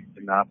a great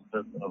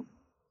synopsis of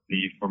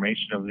the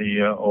formation of the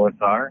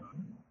OSR.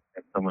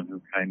 As someone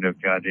who kind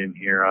of got in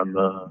here on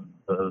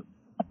the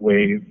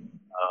wave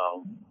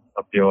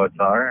of the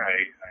OSR, I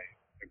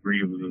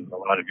agree with a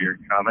lot of your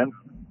comments.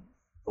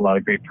 A lot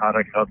of great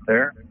products out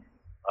there,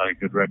 a lot of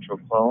good retro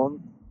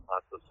clones,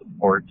 lots of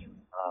support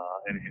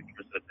and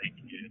interest, I think,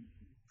 in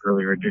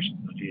earlier editions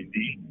of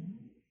D&D.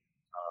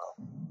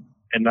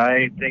 And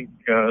I think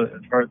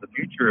as far as the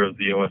future of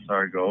the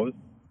OSR goes,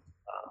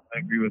 I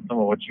agree with some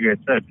of what you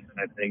guys said.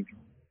 I think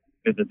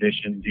 5th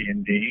edition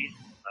D&D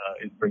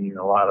is bringing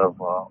a lot of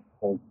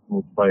old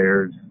school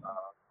players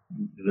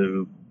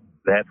into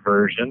that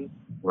version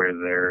where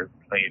they're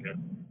playing in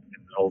an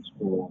old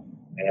school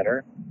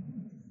manner.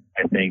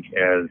 I think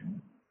as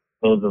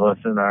those of us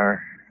in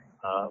our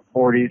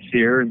 40s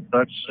here and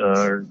such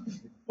are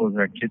exposing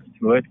our kids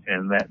to it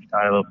and that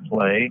style of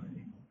play,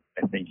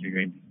 I think you're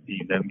going to see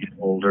them get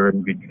older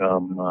and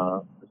become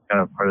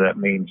kind of part of that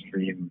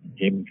mainstream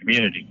gaming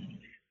community.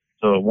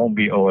 So it won't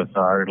be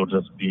OSR, it'll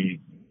just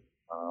be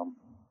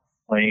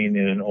playing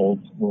in an old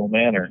school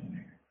manner.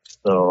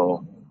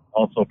 So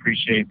also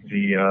appreciate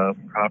the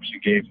props you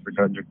gave for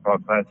Dungeon Crawl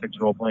Classics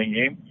role-playing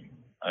game.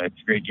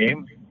 It's a great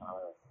game.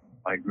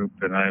 My group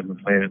and I have been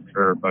playing it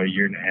for about a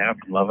year and a half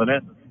and loving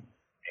it.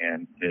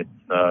 And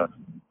it's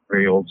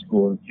very old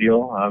school in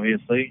feel,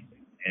 obviously.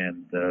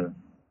 And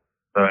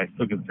but I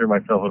still consider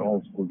myself an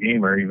old school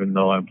gamer, even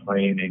though I'm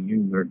playing a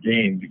newer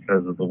game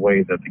because of the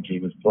way that the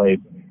game is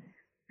played.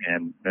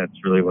 And that's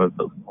really what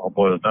it all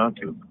boils down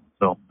to.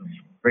 So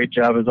great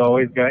job as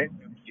always, guys.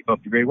 Keep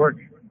up the great work.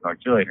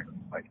 Talk to you later.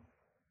 Bye.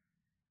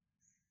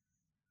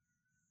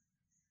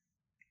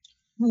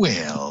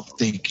 Well,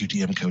 thank you,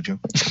 DM Kojo.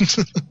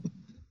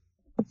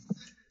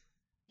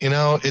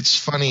 It's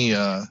funny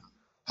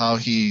how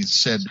he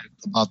said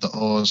about the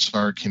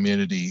OSR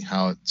community,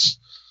 how it's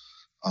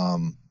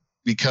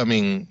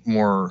becoming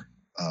more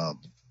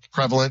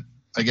prevalent,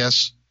 I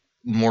guess,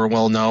 more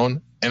well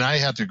known. And I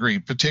have to agree,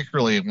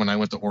 particularly when I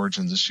went to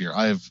Origins this year,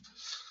 I've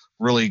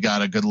really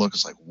got a good look.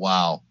 It's like,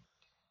 wow,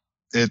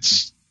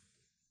 it's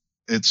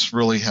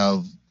becoming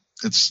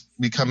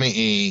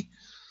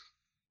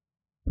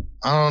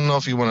I don't know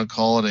if you want to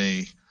call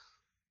it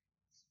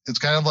it's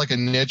kind of like a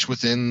niche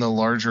within the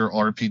larger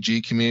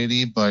RPG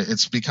community, but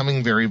it's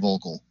becoming very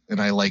vocal,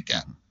 and I like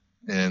that.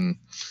 And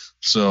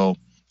so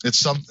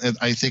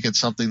I think it's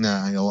something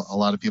that a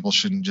lot of people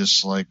shouldn't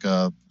just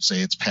say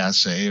it's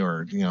passe,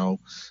 or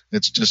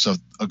it's just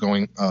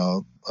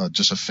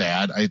just a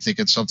fad. I think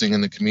it's something in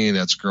the community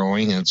that's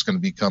growing, and it's going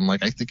to become,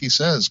 like I think he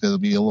says, going to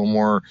be a little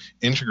more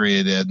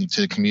integrated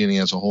into the community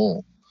as a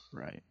whole.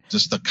 Right.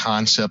 Just the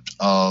concept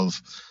of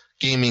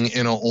gaming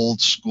in an old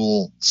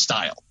school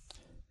style,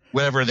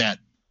 whatever that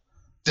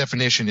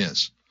definition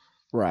is.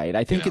 Right.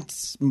 I think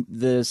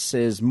this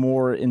is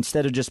more,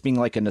 instead of just being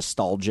like a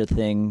nostalgia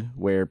thing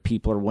where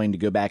people are willing to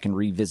go back and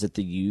revisit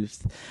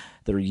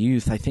their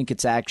youth, I think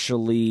it's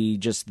actually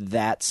just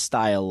that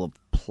style of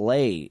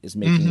play is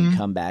making a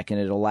comeback, and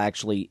it'll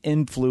actually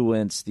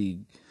influence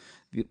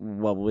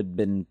what would have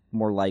been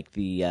more like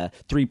the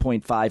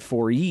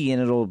 3.54E,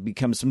 and it'll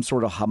become some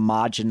sort of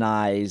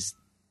homogenized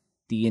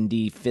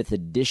D&D 5th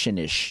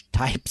edition-ish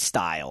type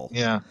style.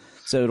 Yeah.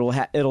 So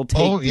it'll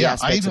take the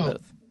aspects of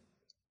both.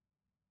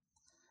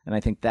 And I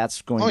think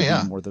that's going to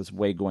be more the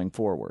way going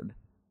forward.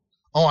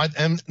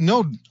 There's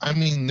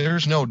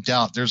no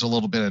doubt there's a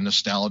little bit of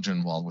nostalgia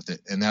involved with it,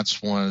 and that's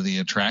one of the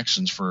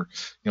attractions for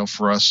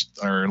us,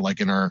 are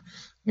like in our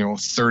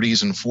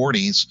 30s and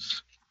 40s.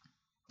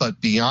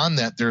 But beyond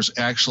that, there's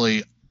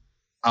actually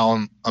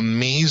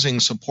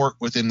amazing support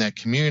within that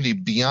community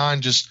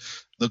beyond just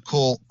the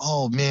cool,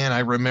 oh man, I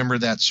remember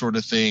that sort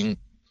of thing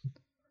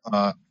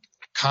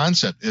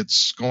concept.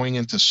 It's going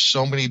into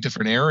so many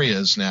different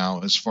areas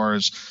now, as far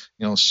as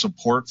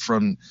support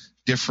from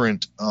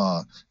different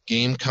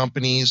game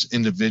companies,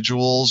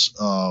 individuals,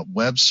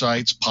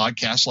 websites,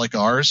 podcasts like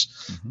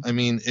ours. I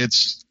mean,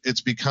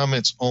 it's become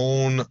its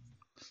own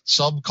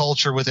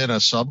subculture within a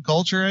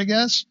subculture, I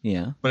guess.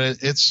 Yeah. But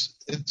it's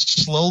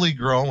slowly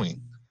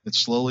growing. It's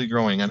slowly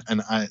growing,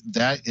 and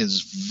that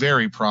is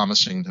very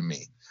promising to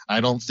me. I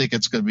don't think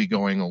it's going to be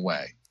going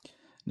away.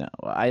 No,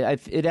 I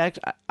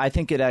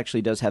think it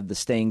actually does have the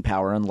staying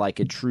power, unlike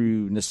a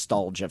true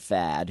nostalgia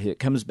fad. It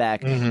comes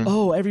back,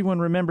 oh, everyone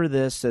remember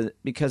this,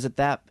 because if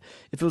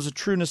it was a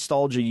true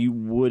nostalgia, you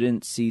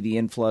wouldn't see the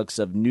influx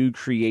of new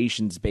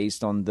creations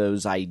based on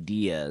those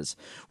ideas.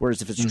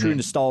 Whereas if it's true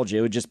nostalgia,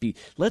 it would just be,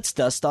 let's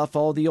dust off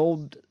all the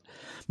old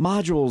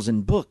modules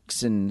and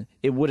books, and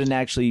it wouldn't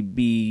actually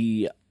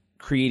be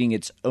creating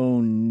its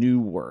own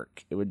new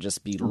work. It would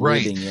just be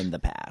living in the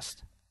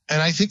past. And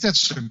I think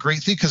that's a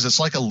great thing, because it's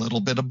like a little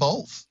bit of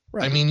both.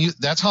 Right. I mean,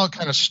 that's how it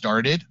kind of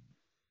started,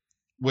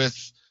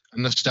 with a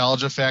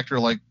nostalgia factor.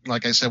 Like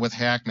I said, with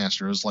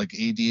Hackmaster, it was like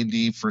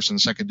AD&D first and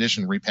second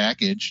edition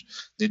repackaged.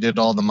 They did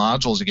all the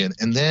modules again,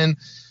 and then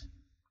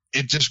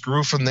it just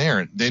grew from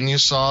there. Then you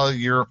saw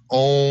your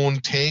own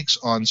takes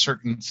on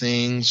certain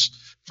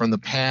things from the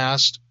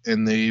past,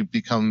 and they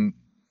become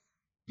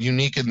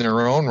unique in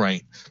their own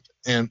right.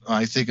 And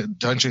I think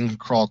Dungeon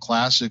Crawl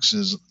Classics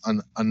is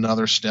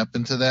another step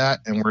into that,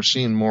 and we're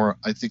seeing more.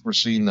 I think we're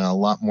seeing a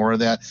lot more of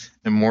that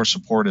and more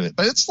support of it.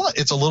 But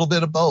it's a little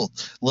bit of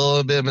both, a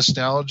little bit of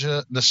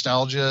nostalgia.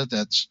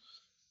 That's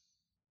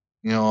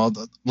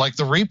like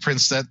the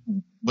reprints that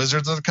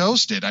Wizards of the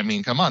Coast did. I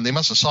mean, come on, they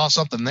must have saw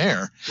something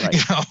there.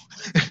 Right.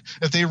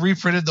 If they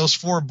reprinted those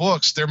 4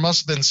 books, there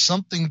must have been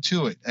something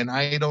to it, and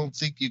I don't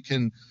think you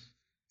can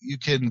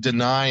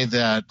deny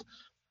that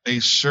a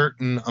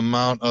certain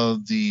amount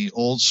of the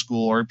old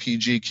school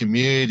RPG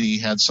community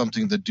had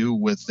something to do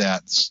with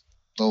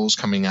those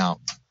coming out.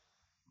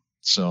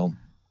 So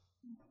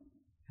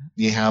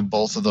you have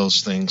both of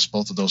those things,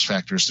 both of those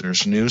factors.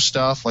 There's new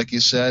stuff, like you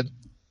said,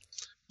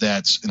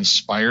 that's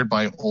inspired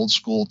by old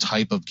school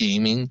type of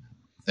gaming,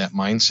 that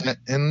mindset,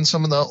 and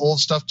some of the old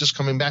stuff just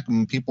coming back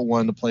and people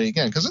wanting to play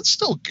again, because it's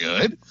still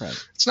good.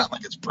 Right. It's not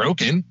like it's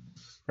broken,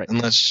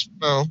 unless,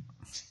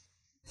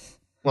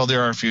 well,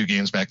 there are a few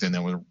games back then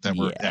that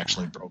were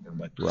actually broken,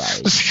 but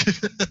right.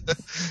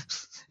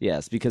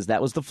 Yes, because that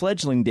was the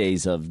fledgling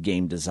days of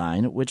game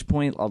design, at which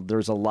point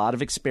there's a lot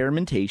of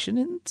experimentation,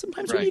 and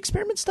sometimes when you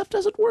experiment, stuff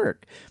doesn't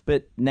work.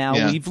 But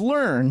now we've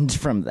learned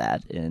from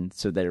that, and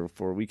so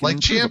therefore we can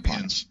like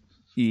Champions.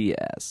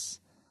 Yes.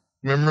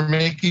 Remember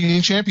making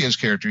a Champions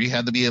character? You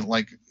had to be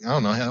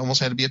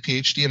almost had to be a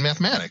PhD in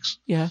mathematics.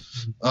 Yeah.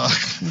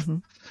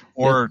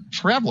 Or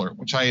Traveler,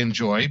 which I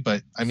enjoy,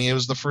 but I mean, it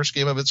was the first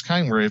game of its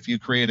kind where if you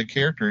create a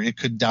character, it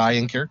could die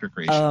in character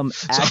creation.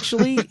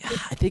 Actually,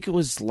 I think it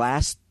was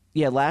last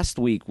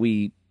week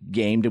we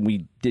gamed and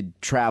we did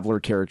Traveler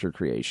character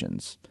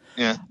creations.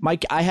 Yeah.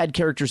 Mike, I had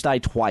characters die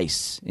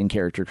twice in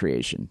character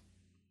creation.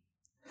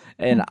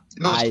 And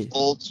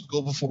old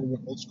school before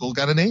old school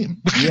got a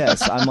name.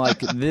 Yes, I'm like,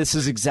 this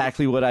is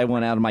exactly what I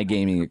want out of my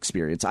gaming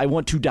experience. I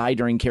want to die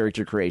during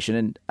character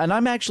creation, and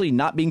I'm actually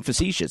not being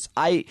facetious.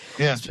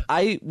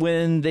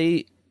 When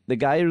the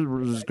guy who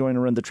was going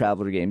to run the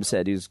Traveler game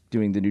said he was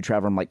doing the new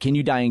Traveler, I'm like, can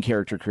you die in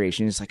character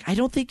creation? He's like, I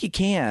don't think you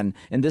can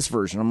in this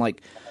version. I'm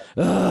like,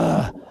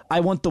 I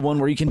want the one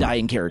where you can die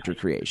in character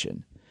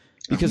creation.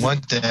 Because I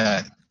want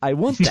that. I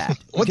want that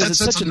because it's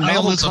such a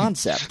novel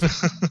concept.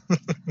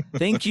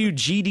 Thank you,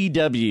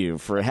 GDW,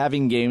 for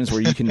having games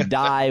where you can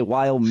die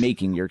while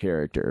making your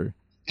character.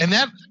 And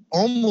that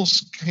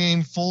almost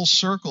came full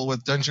circle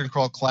with Dungeon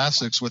Crawl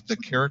Classics with the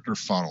character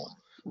funnel.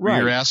 Right.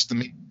 Where you're asked to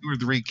make 2 or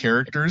 3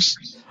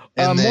 characters.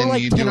 And more then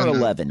like you 10 do or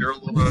 11.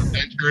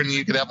 Adventure, and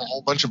you could have a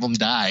whole bunch of them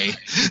die.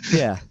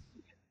 Yeah.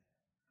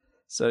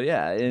 So,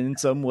 yeah, in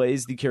some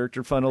ways, the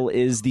character funnel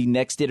is the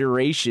next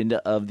iteration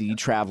of the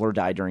Traveler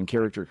die during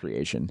character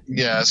creation.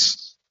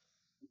 Yes.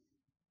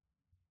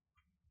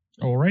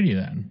 Alrighty,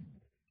 then.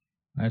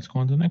 Let's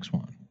go on to the next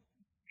one.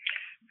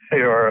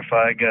 Hey,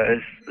 RFI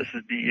guys. This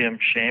is DM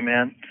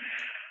Shaman.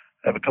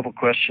 I have a couple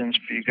questions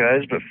for you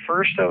guys, but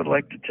first I would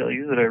like to tell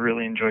you that I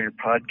really enjoy your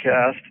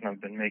podcast, and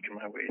I've been making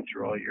my way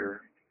through all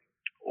your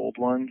old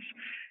ones.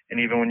 And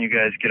even when you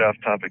guys get off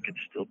topic, it's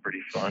still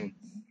pretty fun.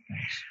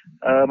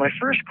 My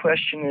first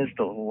question is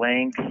the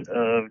length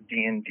of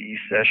D&D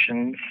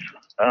sessions.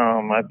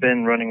 I've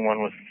been running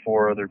one with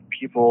 4 other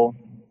people,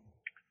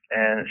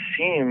 and it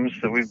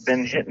seems that we've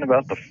been hitting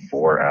about the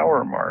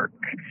 4-hour mark.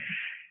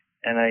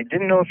 And I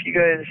didn't know if you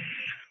guys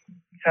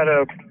had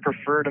a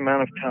preferred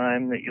amount of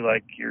time that you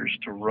like yours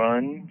to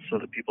run so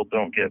that people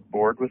don't get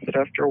bored with it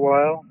after a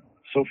while.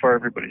 So far,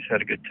 everybody's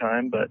had a good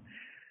time, but it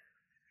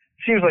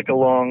seems like a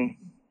long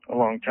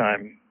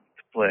time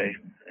to play.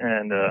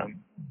 And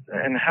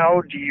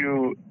how do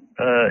you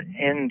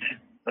end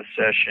a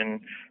session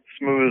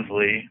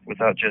smoothly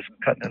without just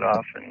cutting it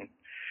off and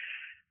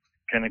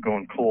kind of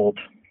going cold?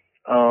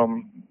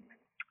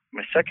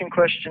 My second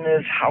question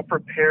is, how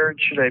prepared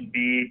should I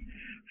be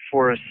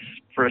for a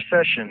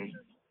session?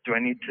 Do I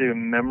need to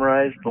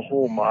memorize the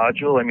whole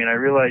module? I mean, I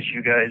realize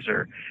you guys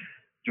are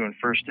doing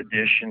first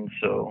edition,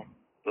 so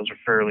those are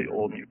fairly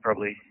old and you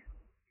probably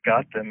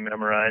got them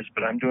memorized,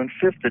 but I'm doing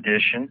 5th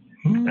edition.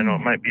 I know it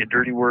might be a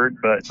dirty word,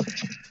 but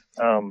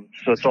so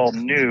it's all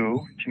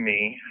new to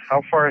me.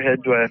 How far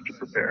ahead do I have to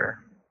prepare?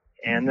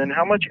 And then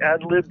how much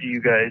ad lib do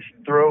you guys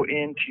throw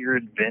into your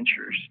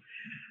adventures?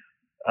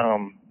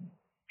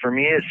 For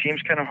me, it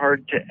seems kind of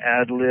hard to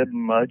ad lib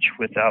much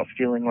without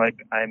feeling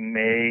like I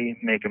may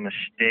make a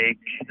mistake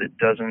that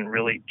doesn't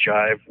really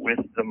jive with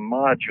the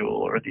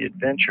module or the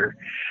adventure.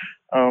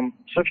 So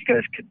if you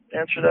guys could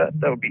answer that,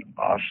 that would be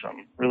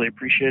awesome. Really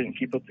appreciate it and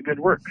keep up the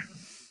good work.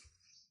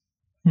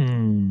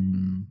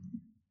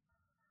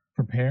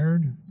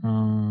 Prepared? Hey,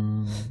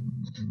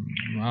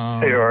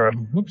 Aura.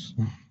 Whoops.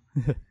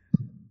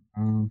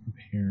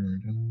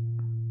 Prepared.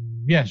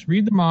 Yes,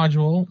 read the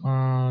module.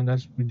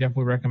 We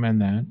definitely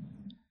recommend that.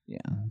 Yeah,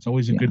 it's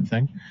always a good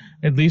thing.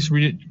 At least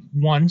read it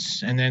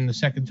once, and then the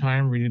second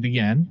time read it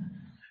again,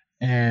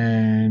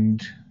 and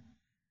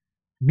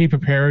be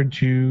prepared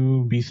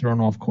to be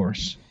thrown off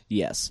course.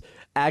 Yes,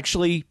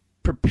 actually,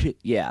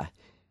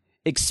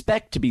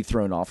 expect to be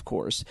thrown off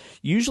course.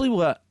 Usually,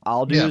 what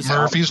I'll do is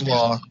Murphy's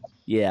Law.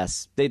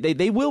 Yes,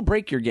 they will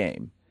break your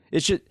game.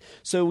 It should.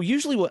 So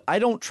usually, what I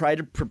don't try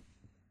to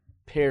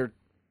prepare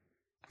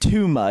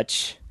too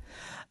much.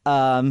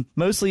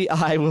 Mostly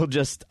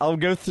I'll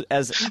go through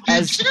as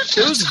those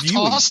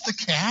toss the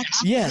cat.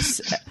 Yes,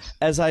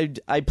 as I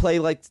play,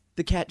 like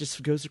the cat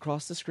just goes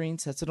across the screen,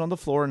 sets it on the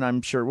floor, and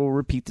I'm sure we'll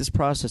repeat this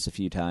process a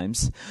few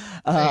times.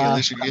 At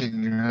least you're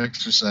getting your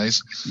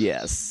exercise.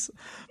 Yes,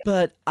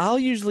 but I'll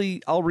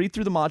read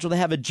through the module to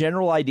have a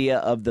general idea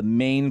of the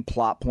main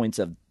plot points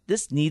of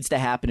this needs to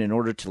happen in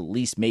order to at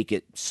least make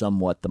it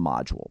somewhat the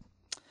module,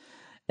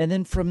 and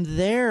then from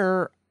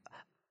there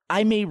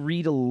I may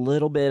read a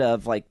little bit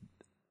of like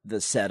the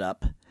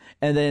setup,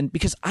 and then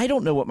because I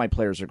don't know what my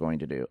players are going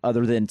to do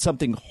other than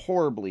something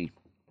horribly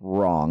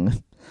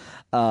wrong.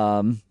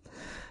 I'm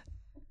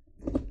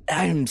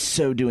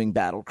so doing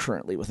battle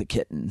currently with a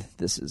kitten.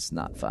 This is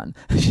not fun.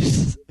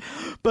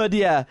 But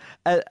yeah,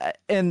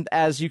 and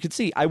as you can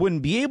see, I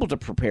wouldn't be able to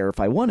prepare if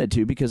I wanted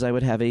to because I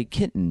would have a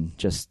kitten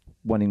just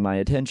wanting my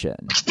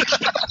attention.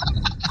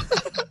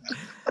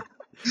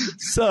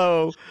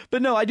 So,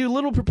 but no, I do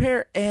little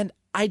prepare, and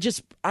I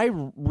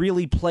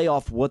really play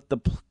off what the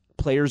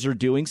players are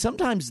doing.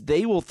 Sometimes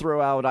they will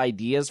throw out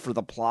ideas for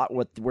the plot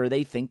where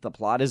they think the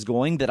plot is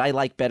going that I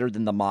like better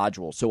than the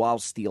module, so I'll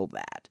steal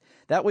that.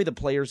 That way the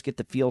players get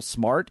to feel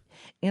smart,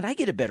 and I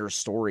get a better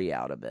story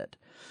out of it.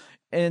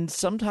 And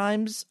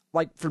sometimes,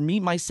 like for me,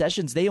 my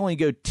sessions, they only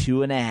go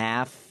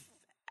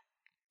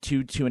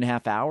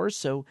 2.5 hours,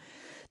 so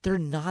they're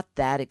not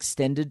that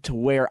extended to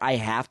where I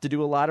have to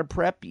do a lot of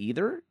prep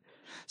either.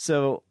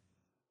 So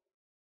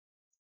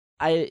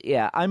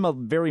I'm a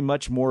very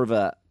much more of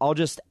I'll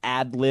just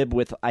ad lib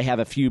with, I have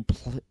a few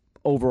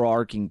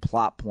overarching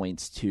plot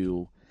points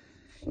to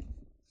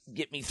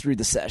get me through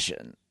the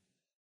session.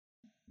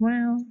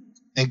 Well,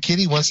 and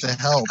Kitty wants to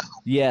help.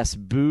 Yes,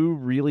 Boo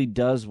really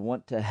does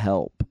want to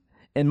help.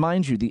 And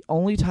mind you, the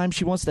only time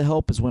she wants to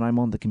help is when I'm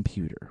on the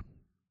computer.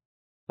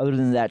 Other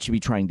than that, she'd be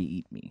trying to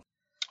eat me.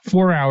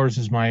 4 hours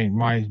is my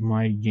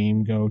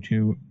game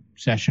go-to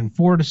session.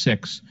 4 to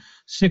 6.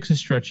 6 is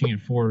stretching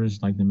it. 4 is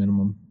like the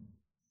minimum.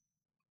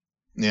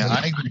 Yeah,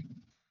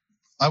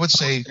 I would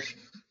say,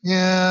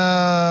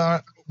 yeah,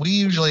 we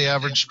usually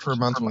average per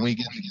month when we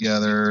get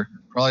together,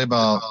 probably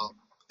about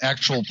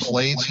actual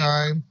play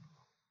time,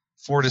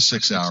 4 to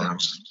 6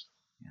 hours.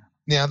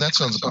 Yeah, that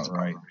sounds about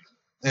right.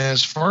 And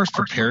as far as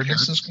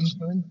preparedness is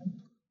concerned,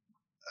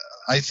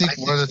 I think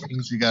one of the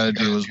things you got to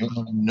do is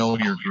know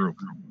your group.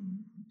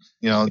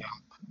 You know,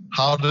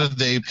 how do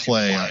they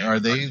play? Are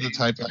they the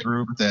type of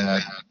group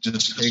that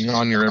just hang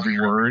on your every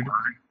word?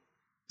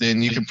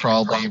 Then you can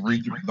probably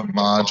read the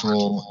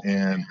module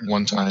and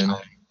one time.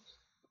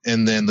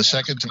 And then the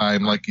second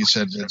time, like you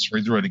said, let's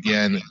read through it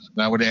again.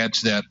 And I would add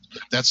to that,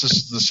 that's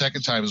the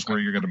second time is where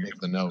you're going to make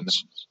the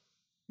notes.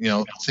 You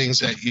know, things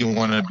that you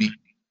want to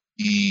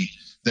be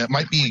that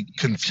might be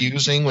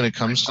confusing when it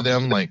comes to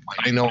them. Like,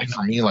 I know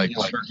for me, like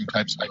certain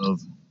types of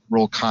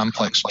real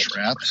complex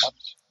traps,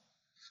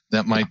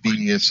 that might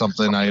be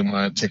something I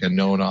want to take a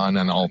note on,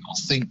 and I'll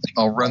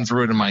run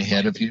through it in my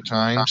head a few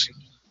times.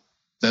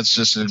 That's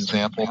just an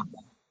example.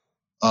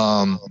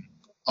 I'll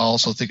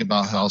also think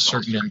about how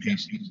certain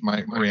NPCs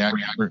might react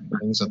to certain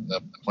things that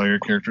the player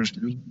characters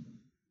do.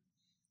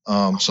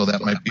 So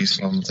that might be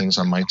some things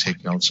I might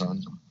take notes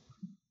on.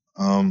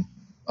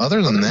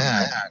 Other than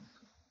that,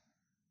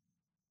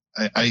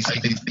 I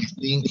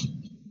think,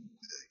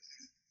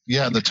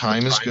 yeah, the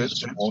time is good,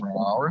 4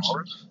 hours.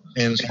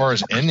 And as far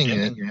as ending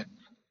it,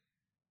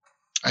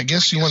 I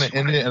guess you want to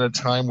end it at a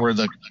time where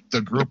the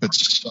group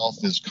itself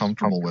is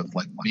comfortable with.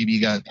 Like maybe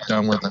you got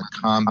done with a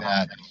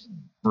combat,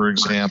 for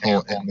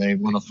example, and they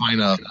want to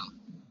find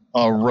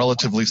a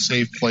relatively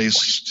safe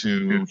place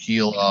to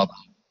heal up,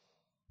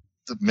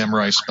 to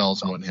memorize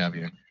spells and what have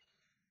you.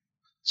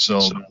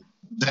 So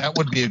that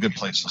would be a good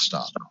place to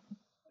stop.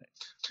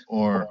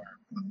 Or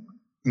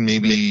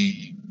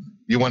maybe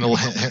you want to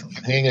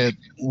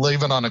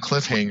leave it on a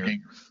cliffhanger.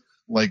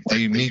 Like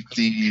they meet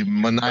the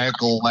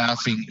maniacal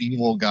laughing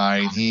evil guy,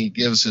 and he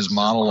gives his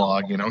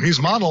monologue. You know, he's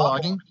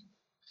monologuing,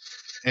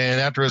 and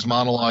after his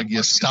monologue,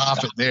 you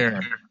stop it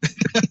there.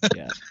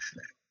 Yeah,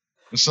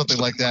 or something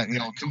like that. You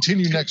know,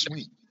 continue next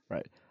week.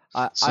 Right.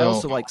 I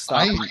also like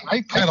stopping.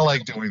 I kind of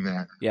like doing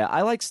that. Yeah,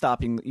 I like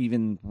stopping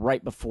even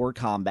right before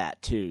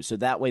combat too. So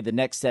that way, the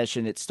next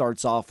session it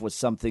starts off with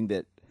something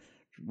that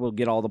will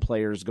get all the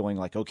players going.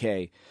 Like,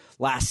 okay,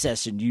 last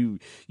session you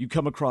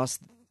come across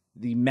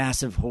the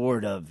massive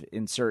horde of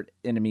insert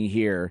enemy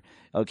here.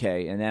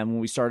 Okay, and then when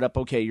we start up,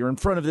 okay, you're in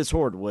front of this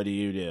horde. What do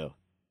you do?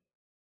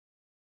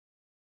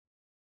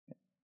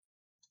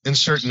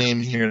 Insert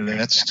name here.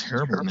 That's a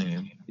terrible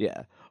name.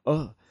 Yeah.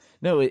 Oh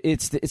no,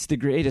 it's the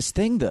greatest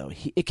thing though.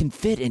 It can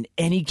fit in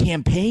any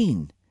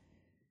campaign.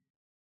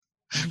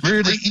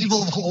 We're the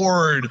evil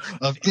horde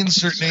of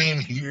insert name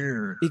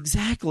here.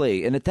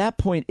 Exactly, and at that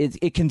point,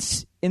 it can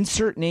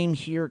insert name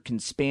here can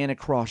span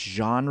across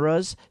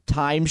genres,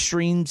 time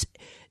streams.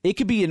 It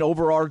could be an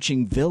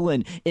overarching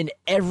villain in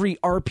every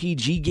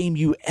RPG game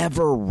you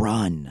ever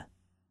run.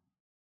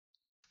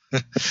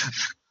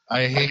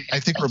 I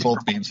think we're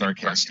both being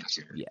sarcastic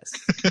here. Yes,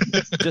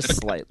 just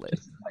slightly.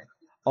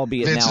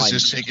 Albeit Vince now is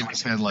just shaking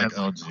his head like,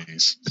 oh,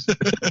 jeez.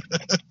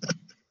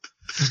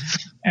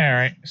 All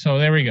right, so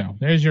there we go.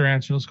 There's your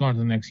answer. Let's go on to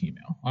the next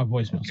email.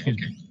 Voicemail, excuse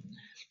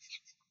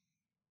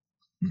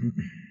me.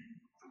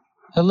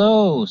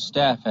 Hello,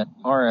 staff at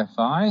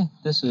RFI.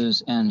 This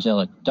is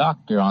Angelic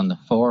Doctor on the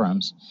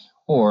forums,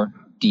 or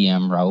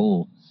DM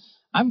Raul.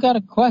 I've got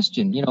a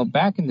question. You know,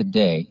 back in the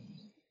day,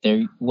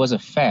 there was a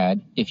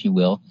fad, if you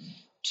will,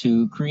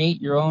 to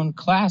create your own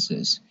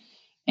classes.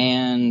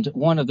 And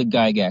one of the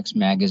Gygax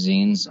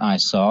magazines I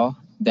saw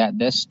that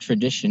this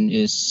tradition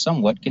is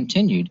somewhat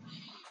continued.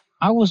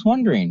 I was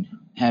wondering,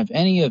 have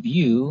any of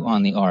you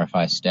on the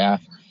RFI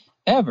staff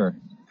ever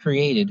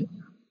created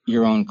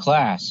your own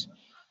class?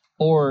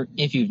 Or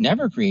if you've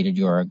never created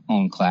your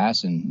own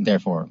class and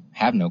therefore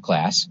have no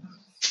class,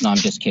 no, I'm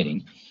just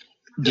kidding.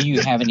 Do you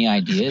have any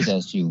ideas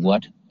as to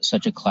what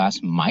such a class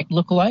might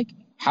look like?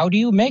 How do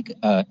you make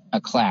a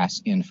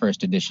class in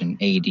first edition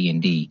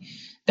AD&D?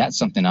 That's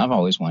something I've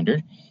always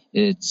wondered.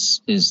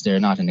 Is there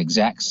not an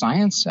exact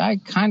science? I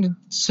kind of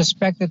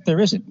suspect that there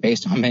isn't,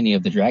 based on many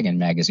of the Dragon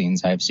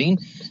magazines I've seen.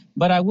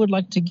 But I would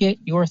like to get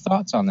your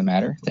thoughts on the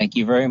matter. Thank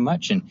you very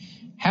much, and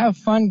have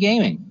fun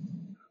gaming.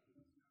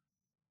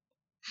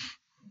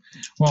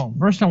 Well,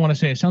 first I want to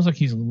say it sounds like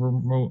he's a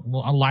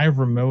live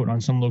remote on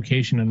some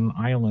location in an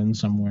island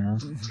somewhere.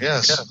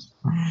 Yes.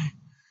 I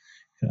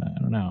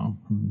don't know.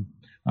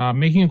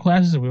 Making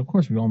classes, of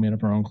course we all made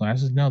up our own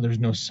classes. No, there's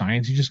no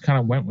science. You just kind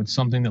of went with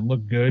something that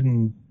looked good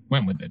and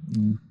went with it.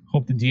 And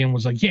hope the DM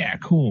was like, yeah,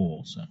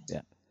 cool. So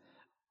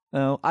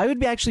yeah. I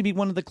would actually be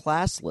one of the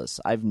classless.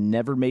 I've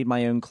never made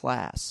my own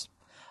class.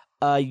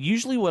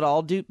 Usually what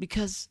I'll do,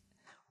 because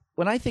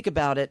when I think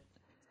about it,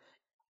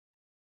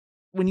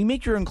 when you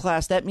make your own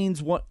class, that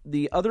means what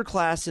the other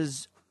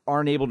classes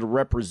aren't able to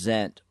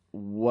represent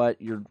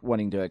what you're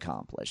wanting to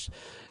accomplish.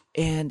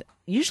 And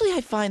usually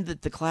I find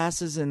that the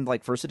classes in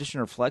like first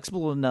edition are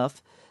flexible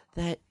enough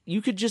that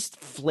you could just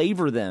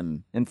flavor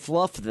them and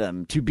fluff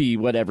them to be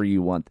whatever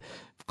you want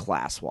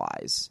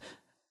class-wise.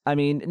 I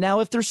mean, now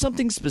if there's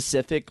something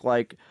specific,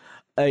 like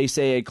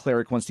say a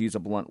cleric wants to use a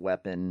blunt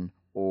weapon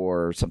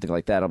or something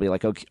like that, I'll be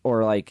like, okay.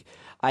 Or like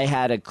I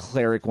had a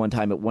cleric one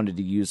time that wanted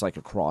to use like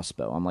a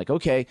crossbow. I'm like,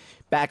 okay,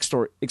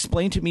 backstory,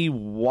 explain to me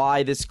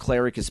why this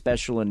cleric is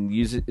special and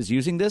is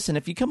using this. And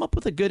if you come up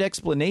with a good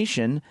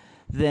explanation,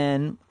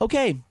 then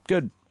okay,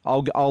 good.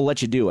 I'll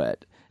let you do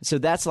it. So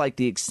that's like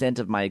the extent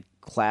of my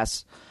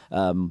class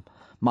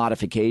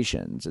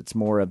modifications. It's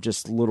more of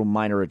just little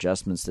minor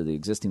adjustments to the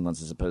existing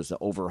ones as opposed to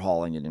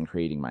overhauling it and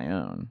creating my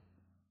own.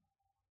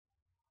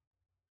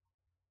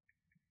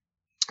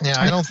 Yeah,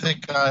 I don't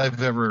think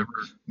I've ever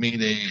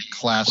made a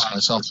class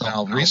myself.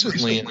 Now,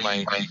 recently in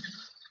my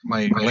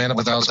Land of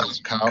a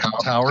Thousand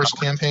Towers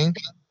campaign,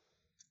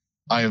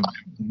 I've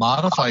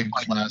modified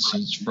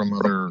classes from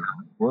other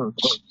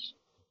works.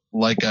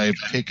 Like I've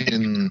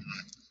taken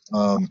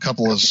a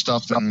couple of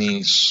stuff in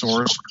the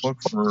source book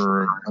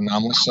for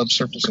Anomalous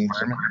Subsurface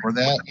Environment for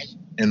that,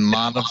 and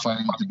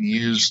modified to be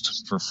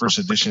used for first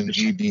edition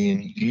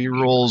AD&D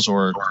rules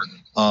or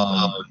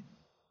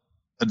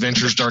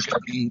Adventures Dark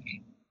and Deep.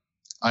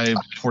 I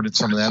ported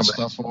some of that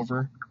stuff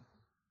over,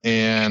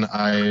 and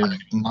I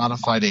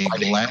modified a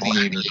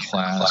gladiator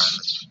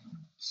class,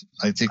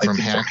 I think from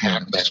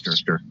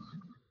Hackmaster,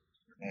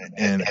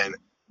 and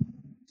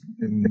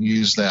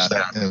use that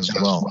as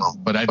well.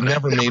 But I've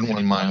never made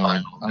one my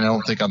own. I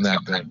don't think I'm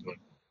that good.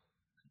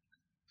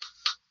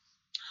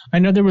 I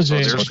know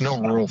there's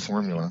no rule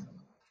formula.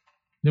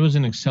 There was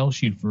an Excel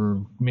sheet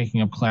for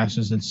making up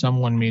classes that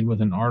someone made with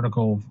an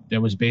article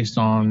that was based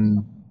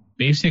on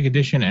Basic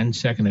Edition and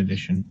Second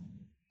Edition.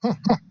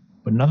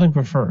 But nothing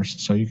for first,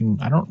 so you can.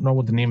 I don't know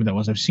what the name of that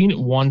was. I've seen it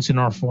once in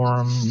our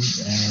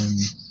forums, and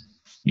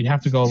you'd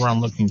have to go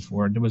around looking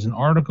for it. There was an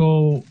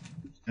article,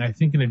 I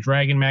think, in a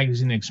Dragon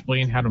magazine that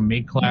explained how to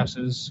make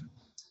classes,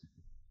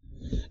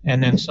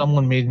 and then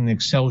someone made an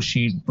Excel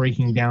sheet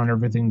breaking down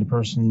everything the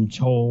person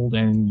told,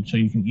 and so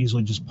you can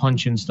easily just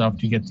punch in stuff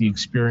to get the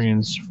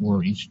experience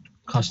for each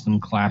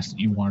custom class that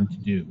you wanted to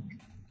do.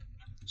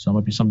 So it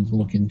might be something to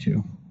look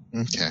into.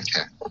 Okay.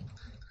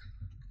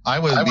 I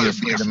would be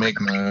afraid to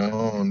make my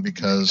own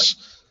because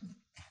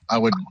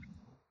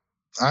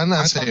I'm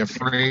not saying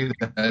afraid,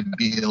 I'd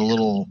be a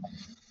little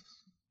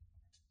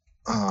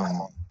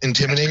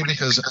intimidated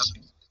because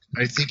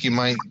I think you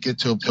might get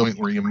to a point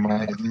where you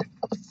might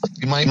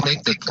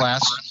make the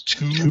class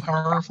too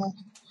powerful.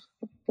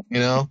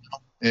 You know,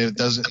 it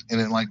doesn't, and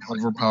it like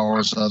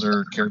overpowers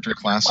other character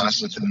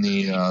classes within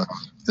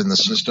the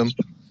system.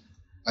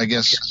 I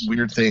guess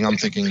weird thing. I'm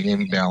thinking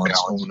game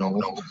balance. Oh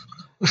no.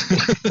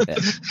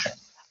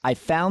 I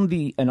found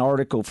an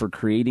article for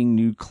creating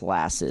new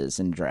classes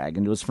in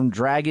Dragon. It was from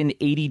Dragon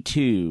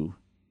 82.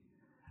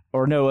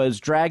 Or no, it was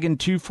Dragon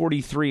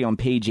 243 on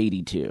page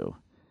 82.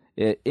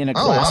 In a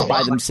class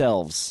by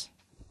themselves.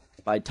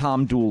 By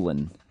Tom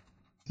Doolin.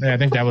 Yeah, I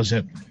think that was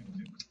it.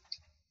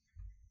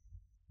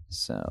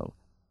 So,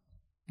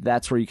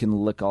 that's where you can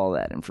look all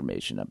that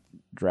information up.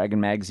 Dragon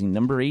Magazine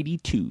number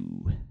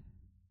 82.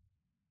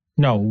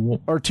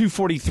 No. Or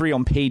 243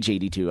 on page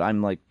 82.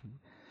 I'm like...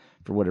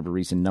 For whatever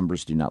reason,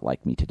 numbers do not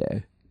like me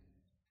today.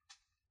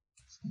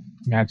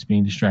 Matt's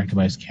being distracted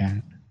by his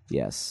cat.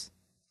 Yes.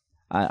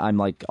 I'm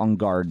like on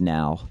guard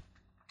now.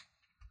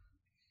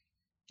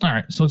 All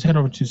right, so let's head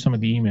over to some of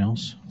the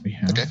emails we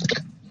have. Okay.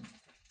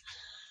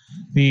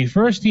 The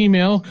first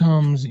email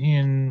comes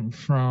in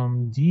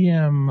from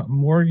DM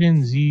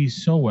Morgan Z.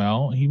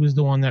 Sowell. He was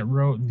the one that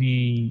wrote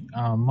the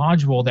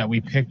module that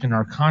we picked in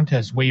our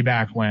contest way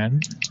back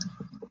when.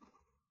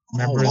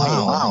 Remember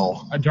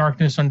A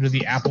Darkness Under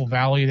the Apple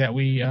Valley that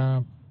we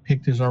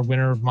picked as our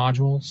winner of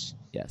modules?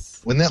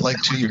 Yes. Wasn't that like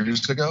 2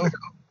 years ago?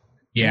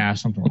 Yeah,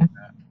 something like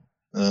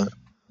that. I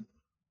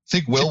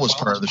think Will was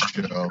part of the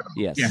show.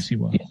 Yes, he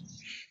was.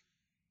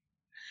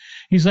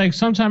 He's like,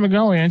 some time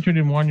ago I entered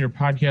and won your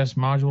podcast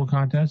module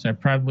contest. I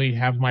proudly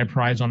have my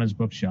prize on his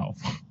bookshelf.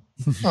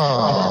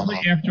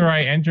 After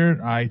I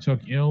entered, I took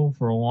ill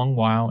for a long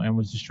while and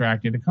was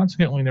distracted. I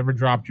consequently never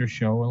dropped your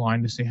show a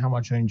line to say how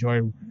much I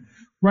enjoyed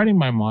writing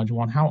my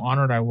module and how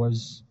honored I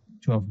was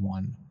to have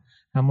won.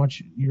 How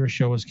much your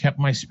show has kept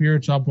my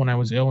spirits up when I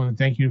was ill, and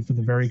thank you for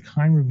the very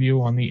kind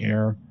review on the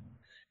air.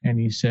 And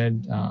he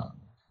said, I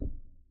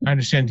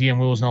understand DM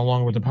Will is no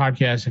longer with the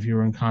podcast. If you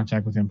were in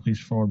contact with him, please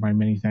forward my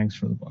many thanks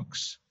for the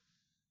books.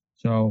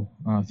 So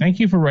thank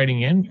you for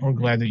writing in. We're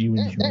glad that you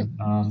enjoyed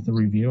the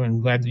review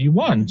and glad that you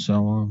won.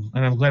 So,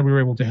 and I'm glad we were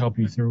able to help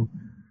you through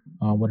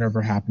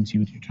whatever happened to you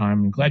with your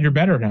time. I'm glad you're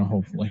better now,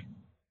 hopefully.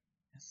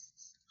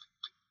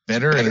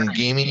 Better and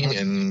gaming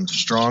and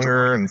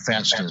stronger and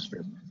faster.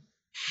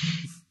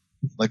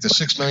 Like the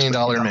 $6 million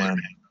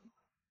man.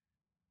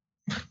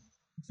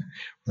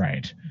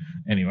 Right.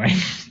 Anyway.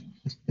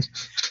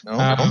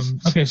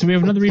 Okay, so we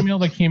have another email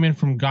that came in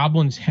from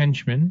Goblin's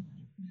Henchman.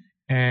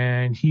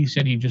 And he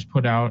said he just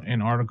put out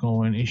an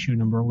article in issue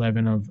number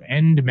 11 of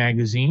End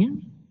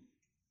Magazine.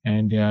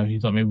 And he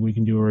thought maybe we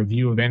can do a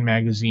review of End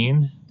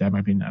Magazine. That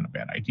might be not a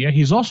bad idea.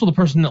 He's also the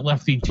person that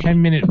left the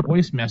 10-minute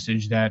voice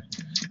message that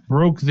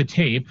broke the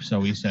tape,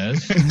 so he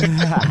says.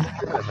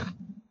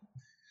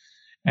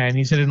 And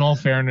he said, in all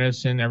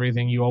fairness and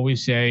everything, you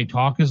always say,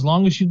 talk as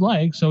long as you'd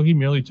like. So he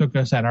merely took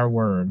us at our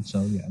word.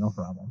 So, yeah, no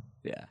problem.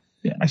 Yeah.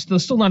 I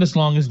still not as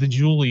long as the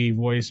Julie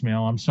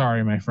voicemail. I'm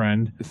sorry, my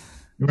friend.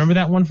 Remember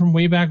that one from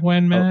way back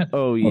when, Matt?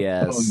 Oh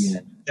yes. Oh, yeah.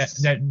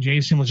 That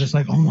Jason was just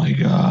like, oh my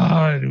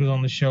God. It was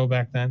on the show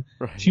back then.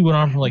 Right. She went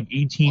on for like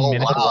 18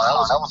 minutes.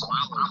 Wow. That was a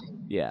while.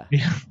 Yeah.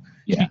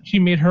 She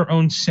made her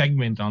own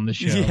segment on the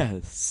show.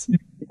 Yes.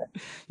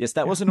 Yes,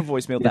 that wasn't a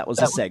voicemail. That was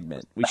a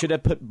segment. We should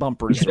have put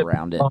bumpers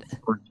around it.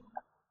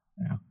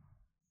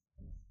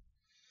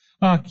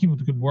 Yeah. Keep up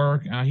the good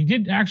work. He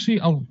did actually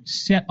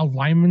set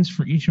alignments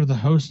for each of the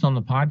hosts on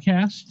the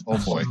podcast. Oh,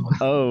 boy.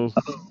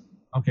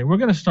 Okay, we're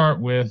going to start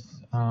with,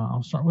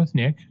 I'll start with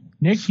Nick.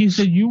 Nick, he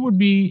said you would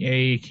be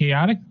a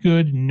chaotic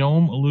good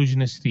gnome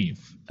illusionist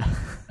thief.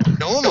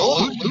 Gnome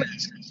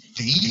illusionist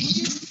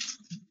thief?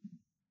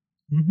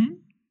 Mm-hmm.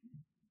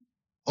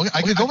 Okay,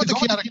 I could go with the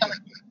chaotic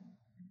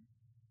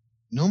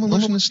gnome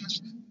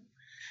illusionist.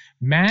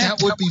 Matt,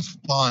 that would be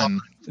fun.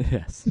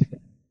 Yes.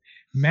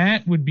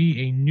 Matt would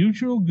be a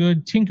neutral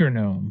good tinker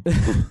gnome.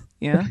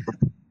 Yeah.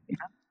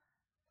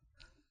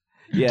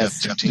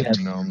 Yes.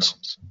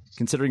 Gnomes.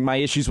 Considering my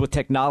issues with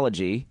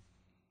technology.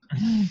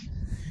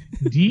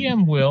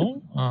 DM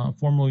Will,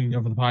 formerly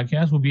of the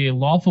podcast, will be a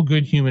lawful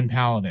good human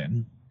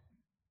paladin.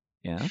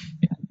 Yeah.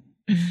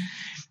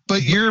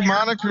 But your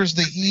moniker's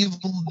the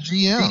evil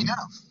GM.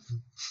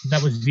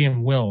 That was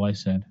DM Will, I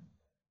said.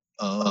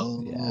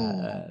 Oh.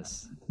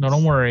 Yes. No,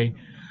 don't worry.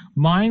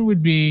 Mine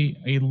would be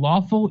a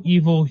lawful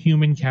evil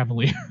human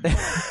cavalier.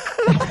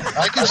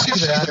 I can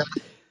see that.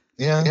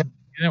 Yeah.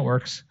 That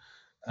works.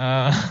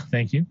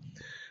 Thank you.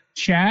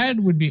 Chad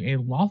would be a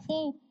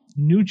lawful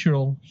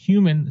neutral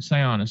human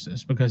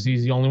psionicist because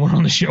he's the only one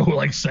on the show who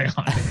likes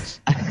psionics.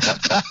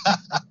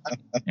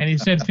 And he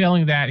said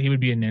failing that, he would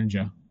be a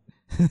ninja.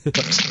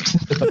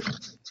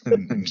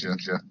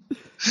 Ninja.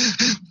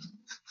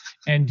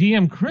 And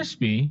DM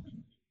Crispy.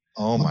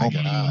 Oh my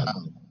God.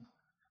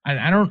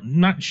 I'm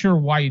not sure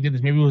why he did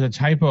this. Maybe it was a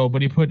typo,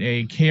 but he put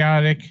a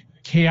chaotic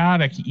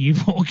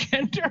evil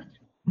Kender.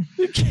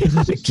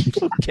 Chaotic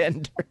evil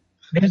Kender.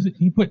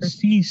 He put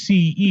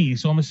CCE,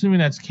 so I'm assuming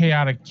that's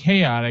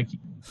chaotic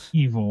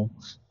evil.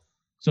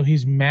 So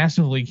he's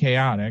massively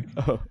chaotic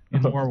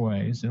in more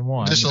ways than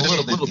one. Just a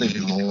little bit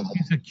evil.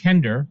 He's a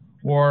Kender,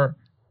 or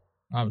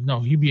no,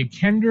 he'd be a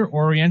Kender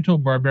Oriental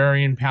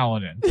Barbarian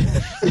Paladin.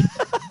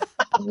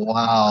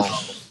 Wow.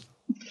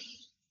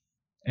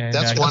 And,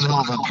 that's one hell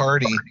of a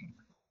party.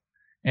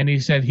 And he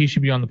said he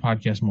should be on the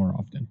podcast more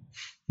often.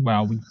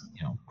 Well,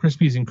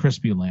 Crispy's in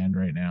Crispy Land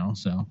right now,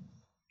 so.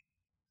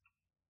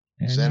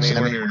 Is that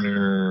anywhere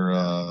near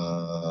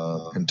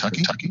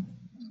Kentucky?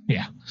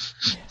 Yeah.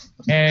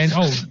 And,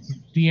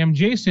 DM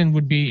Jason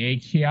would be a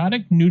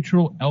chaotic,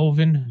 neutral,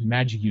 elven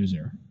magic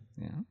user.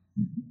 Yeah.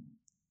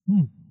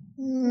 That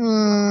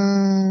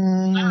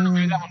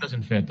one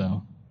doesn't fit,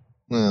 though.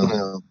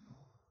 No.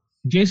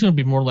 Jason would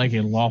be more like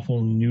a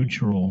lawful,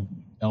 neutral,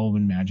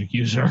 elven magic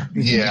user.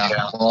 Yeah,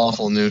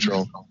 lawful,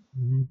 neutral.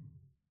 Mm-hmm.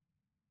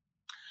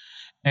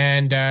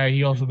 And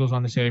he also goes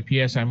on to say,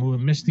 P.S. I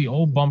missed the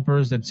old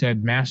bumpers that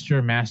said,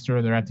 Master,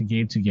 Master, they're at the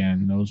gates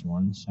again. Those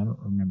ones. I don't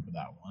remember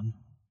that one.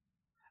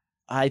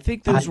 I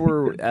think those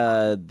were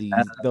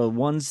the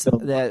ones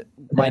that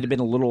might have been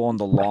a little on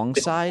the long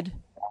side,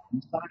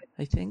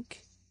 I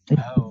think.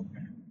 Oh, okay.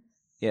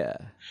 Yeah.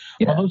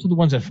 Well, those are the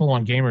ones that Full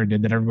On Gamer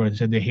did that everybody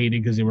said they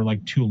hated because they were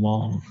like too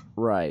long.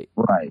 Right.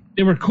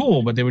 They were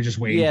cool, but they were just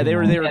way too long.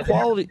 They were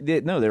quality.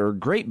 They were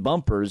great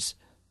bumpers.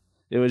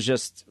 It was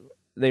just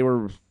they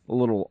were a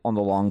little on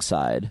the long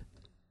side.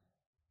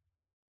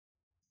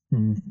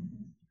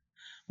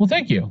 Well,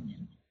 thank you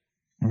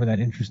for that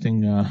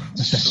interesting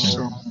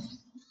assessment.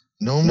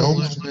 No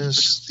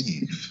illusionist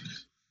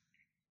thief.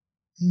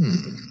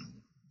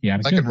 Yeah,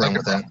 I could run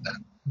with that.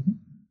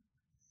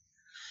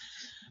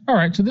 All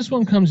right, so this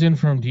one comes in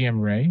from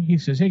DM Ray. He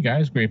says, hey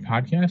guys, great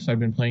podcast. I've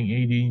been playing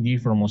AD&D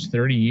for almost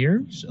 30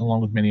 years,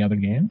 along with many other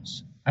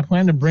games. I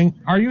plan to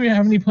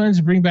have any plans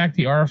to bring back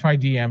the RFI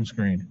DM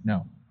screen?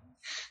 No.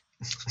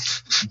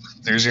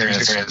 There's your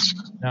answer.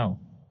 No.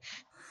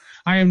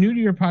 I am new to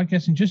your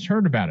podcast and just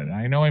heard about it.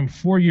 I know I'm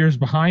 4 years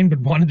behind, but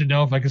wanted to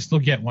know if I could still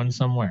get one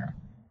somewhere.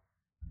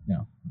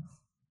 No.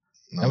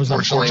 That was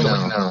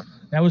unfortunately no.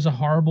 That was a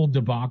horrible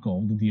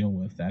debacle to deal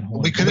with. That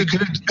whole. We could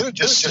have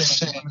just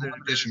said limited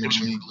edition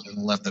and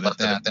left it at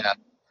that.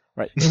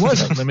 Right. It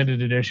was a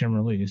limited edition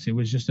release. It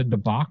was just a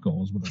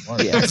debacle, is what it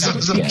was. Yes.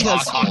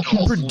 Because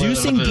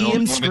producing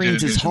DM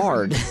screens is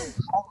hard.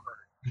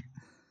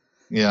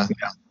 Yeah.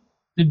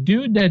 The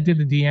dude that did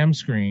the DM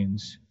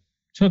screens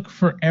took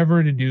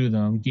forever to do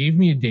them. Gave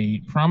me a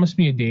date, promised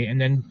me a date, and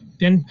then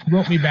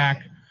wrote me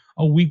back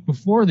a week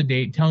before the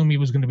date, telling me it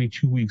was going to be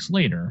 2 weeks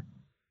later.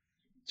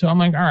 So I'm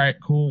like, all right,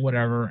 cool,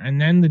 whatever. And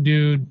then the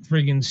dude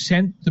friggin'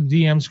 sent the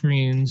DM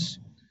screens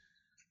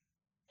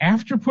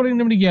after putting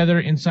them together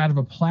inside of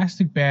a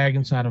plastic bag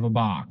inside of a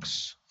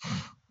box.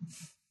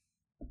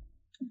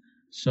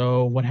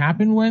 So what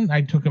happened when I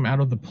took them out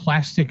of the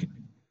plastic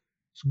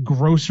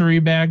grocery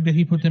bag that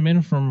he put them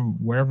in from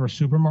wherever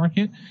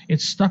supermarket, it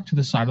stuck to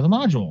the side of the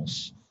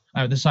modules,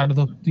 the side of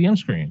the DM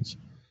screens.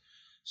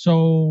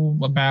 So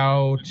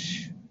about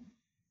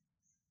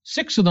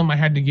 6 of them I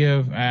had to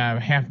give a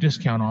half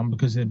discount on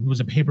because it was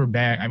a paper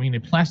bag. I mean, a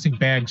plastic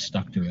bag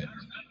stuck to it.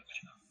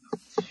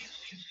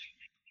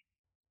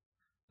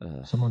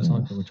 Someone sounded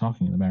like they were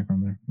talking in the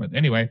background there. But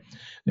anyway,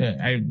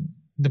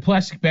 the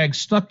plastic bag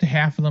stuck to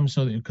half of them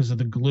so because of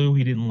the glue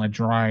he didn't let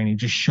dry, and he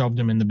just shoved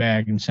them in the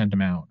bag and sent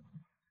them out.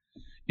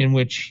 In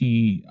which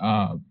he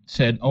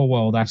said, oh,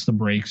 well, that's the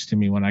breaks to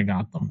me when I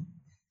got them.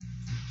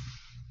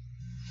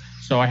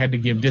 So I had to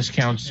give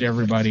discounts to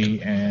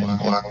everybody, and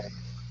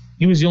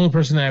he was the only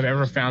person that I've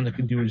ever found that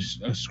could do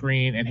a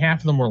screen, and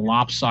half of them were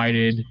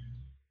lopsided.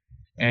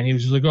 And he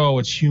was just like, oh,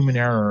 it's human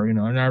error, and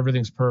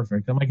everything's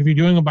perfect. I'm like, if you're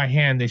doing it by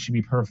hand, they should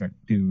be perfect,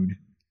 dude.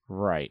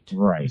 Right.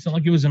 It's not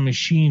like it was a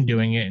machine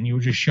doing it, and you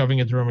were just shoving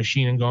it through a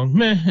machine and going,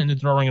 meh, and then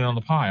throwing it on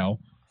the pile.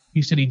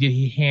 He said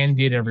he hand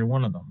did every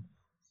one of them.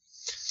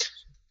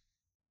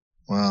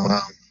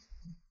 Wow.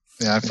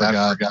 Yeah, I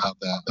forgot about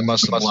that. I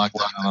must have blocked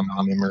that on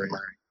my memory.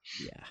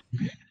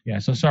 Yeah,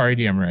 so sorry,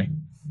 DM Ray.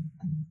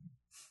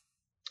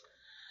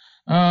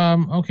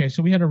 Okay,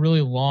 so we had a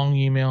really long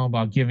email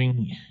about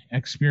giving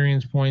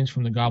experience points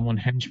from the Goblin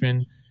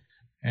Henchman,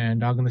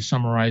 and I'm going to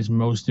summarize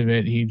most of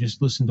it. He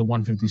just listened to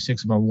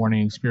 156 about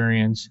warning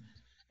experience.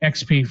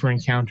 XP for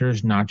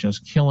encounters, not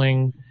just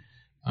killing.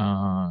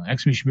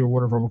 XP should be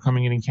rewarded for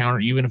overcoming an encounter,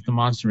 even if the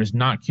monster is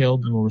not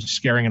killed or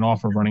scaring it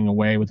off or running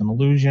away with an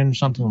illusion,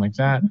 something like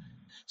that.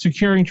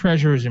 Securing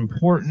treasure is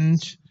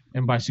important,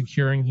 and by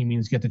securing, he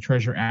means get the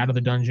treasure out of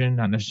the dungeon,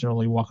 not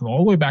necessarily walk it all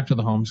the way back to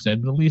the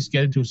homestead, but at least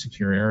get it to a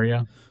secure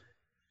area.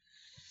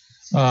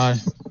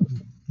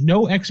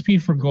 No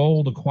XP for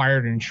gold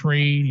acquired in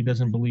trade. He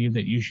doesn't believe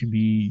that you should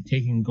be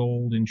taking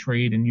gold in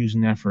trade and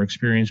using that for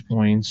experience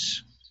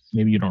points.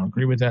 Maybe you don't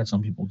agree with that.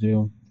 Some people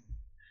do.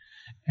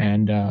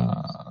 And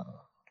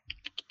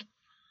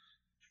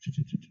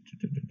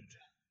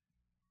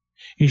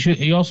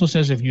he also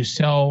says if you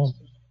sell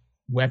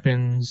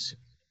weapons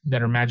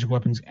that are magic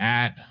weapons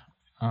at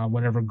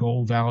whatever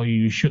gold value,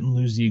 you shouldn't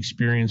lose the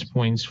experience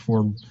points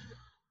for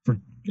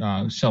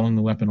selling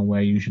the weapon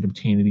away. You should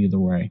obtain it either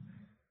way.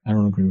 I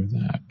don't agree with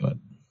that, but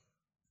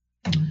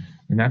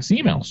and that's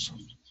the emails.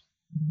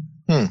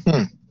 What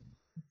do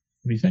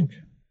you think?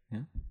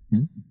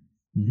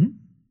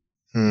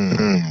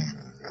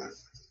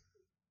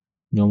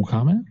 No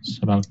comments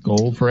about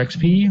gold for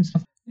XP and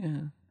stuff?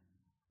 Yeah.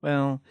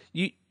 Well,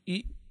 you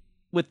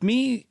with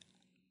me,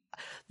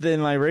 in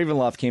my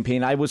Ravenloft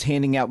campaign, I was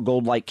handing out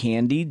gold like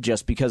candy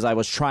just because I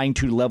was trying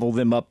to level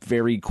them up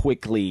very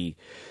quickly.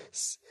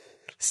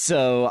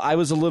 So I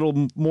was a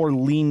little more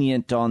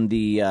lenient on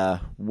the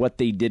what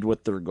they did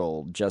with their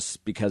gold,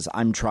 just because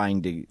I'm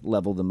trying to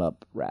level them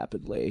up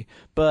rapidly.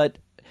 But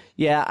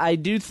yeah, I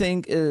do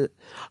think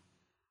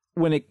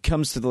when it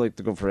comes to the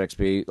gold for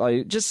XP,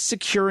 like just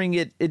securing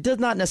it does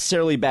not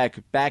necessarily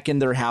back in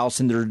their house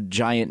in their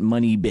giant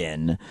money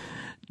bin.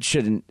 That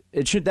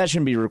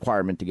shouldn't be a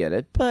requirement to get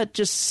it, but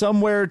just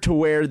somewhere to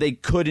where they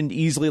couldn't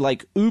easily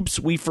oops,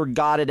 we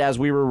forgot it as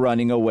we were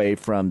running away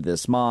from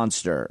this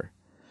monster.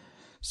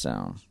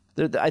 So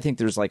I think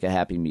there's a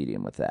happy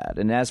medium with that.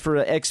 And as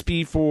for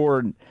XP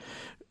for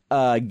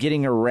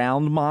getting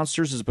around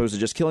monsters as opposed to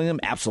just killing them,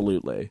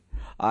 absolutely.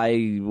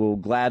 I will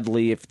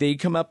gladly, if they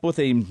come up with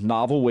a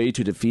novel way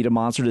to defeat a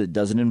monster that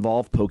doesn't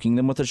involve poking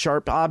them with a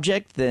sharp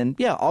object, then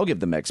yeah, I'll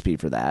give them XP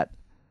for that.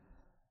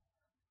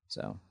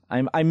 So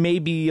I may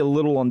be a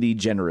little on the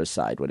generous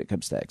side when it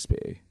comes to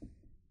XP.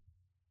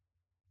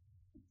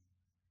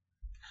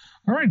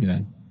 Alrighty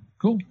then.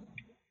 Cool.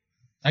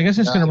 I guess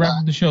that's going to wrap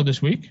up the show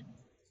this week.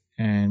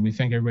 And we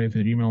thank everybody for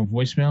the email and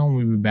voicemail.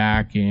 We'll be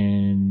back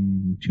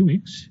in 2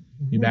 weeks.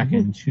 We'll be back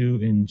in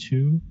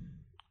two,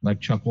 like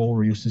Chuck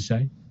Woolery used to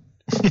say.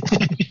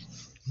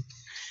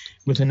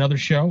 With another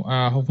show.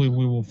 Hopefully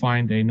we will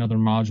find another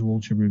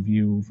module to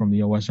review from the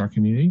OSR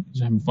community.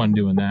 Just having fun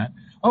doing that.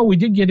 Oh, we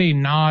did get a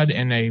nod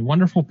and a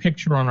wonderful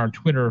picture on our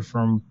Twitter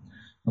from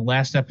the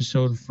last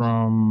episode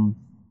from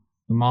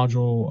the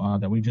module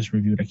that we just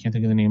reviewed. I can't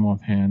think of the name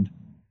offhand.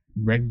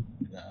 Red.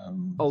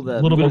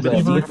 Little bit of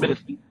the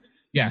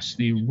yes,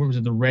 what was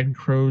it? The Red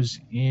Crows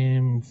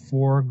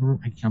M4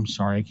 group. I'm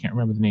sorry, I can't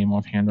remember the name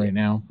offhand right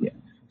now. Yeah,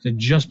 it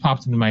just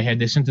popped into my head.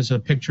 They sent us a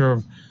picture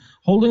of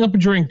holding up a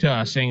drink to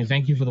us, saying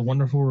thank you for the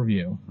wonderful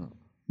review.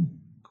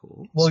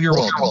 Cool. Well, you're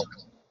welcome.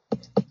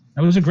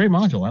 That was a great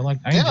module. I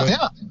enjoyed it.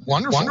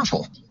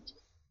 Wonderful.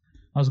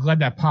 I was glad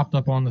that popped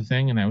up on the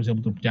thing, and I was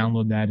able to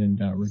download that and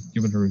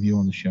give it a review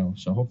on the show.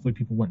 So hopefully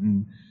people went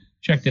and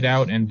checked it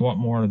out and bought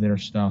more of their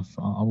stuff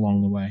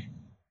along the way.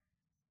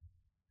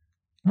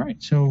 All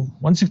right, so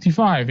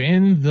 165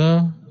 in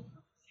the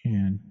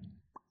can.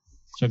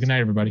 So good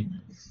night, everybody.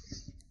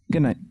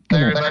 Good night.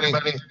 Good night,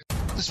 everybody.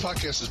 This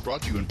podcast is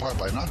brought to you in part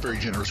by a not very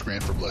generous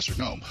grant from Lesser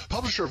Gnome,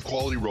 publisher of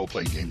quality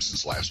role-playing games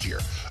since last year.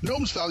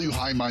 Gnomes value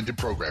high-minded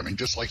programming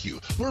just like you.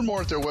 Learn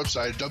more at their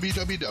website at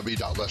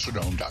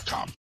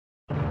www.lessergnome.com.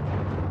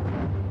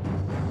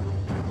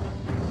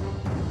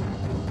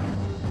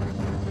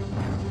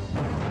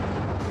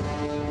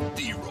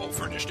 The Roll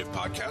for Initiative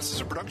podcast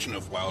is a production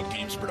of Wild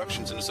Games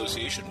Productions in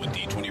association with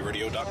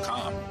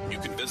D20Radio.com. You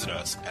can visit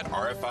us at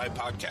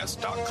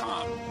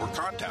rfipodcast.com or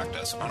contact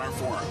us on our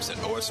forums at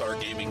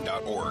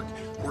osrgaming.org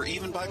or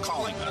even by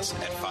calling us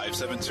at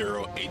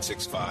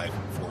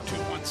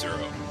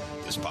 570-865-4210.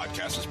 This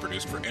podcast is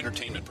produced for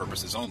entertainment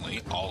purposes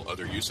only. All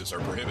other uses are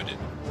prohibited.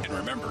 And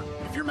remember,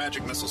 if your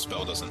magic missile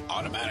spell doesn't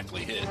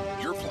automatically hit,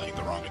 you're playing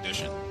the wrong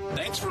edition.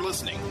 Thanks for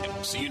listening, and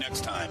we'll see you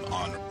next time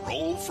on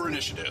Roll for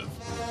Initiative.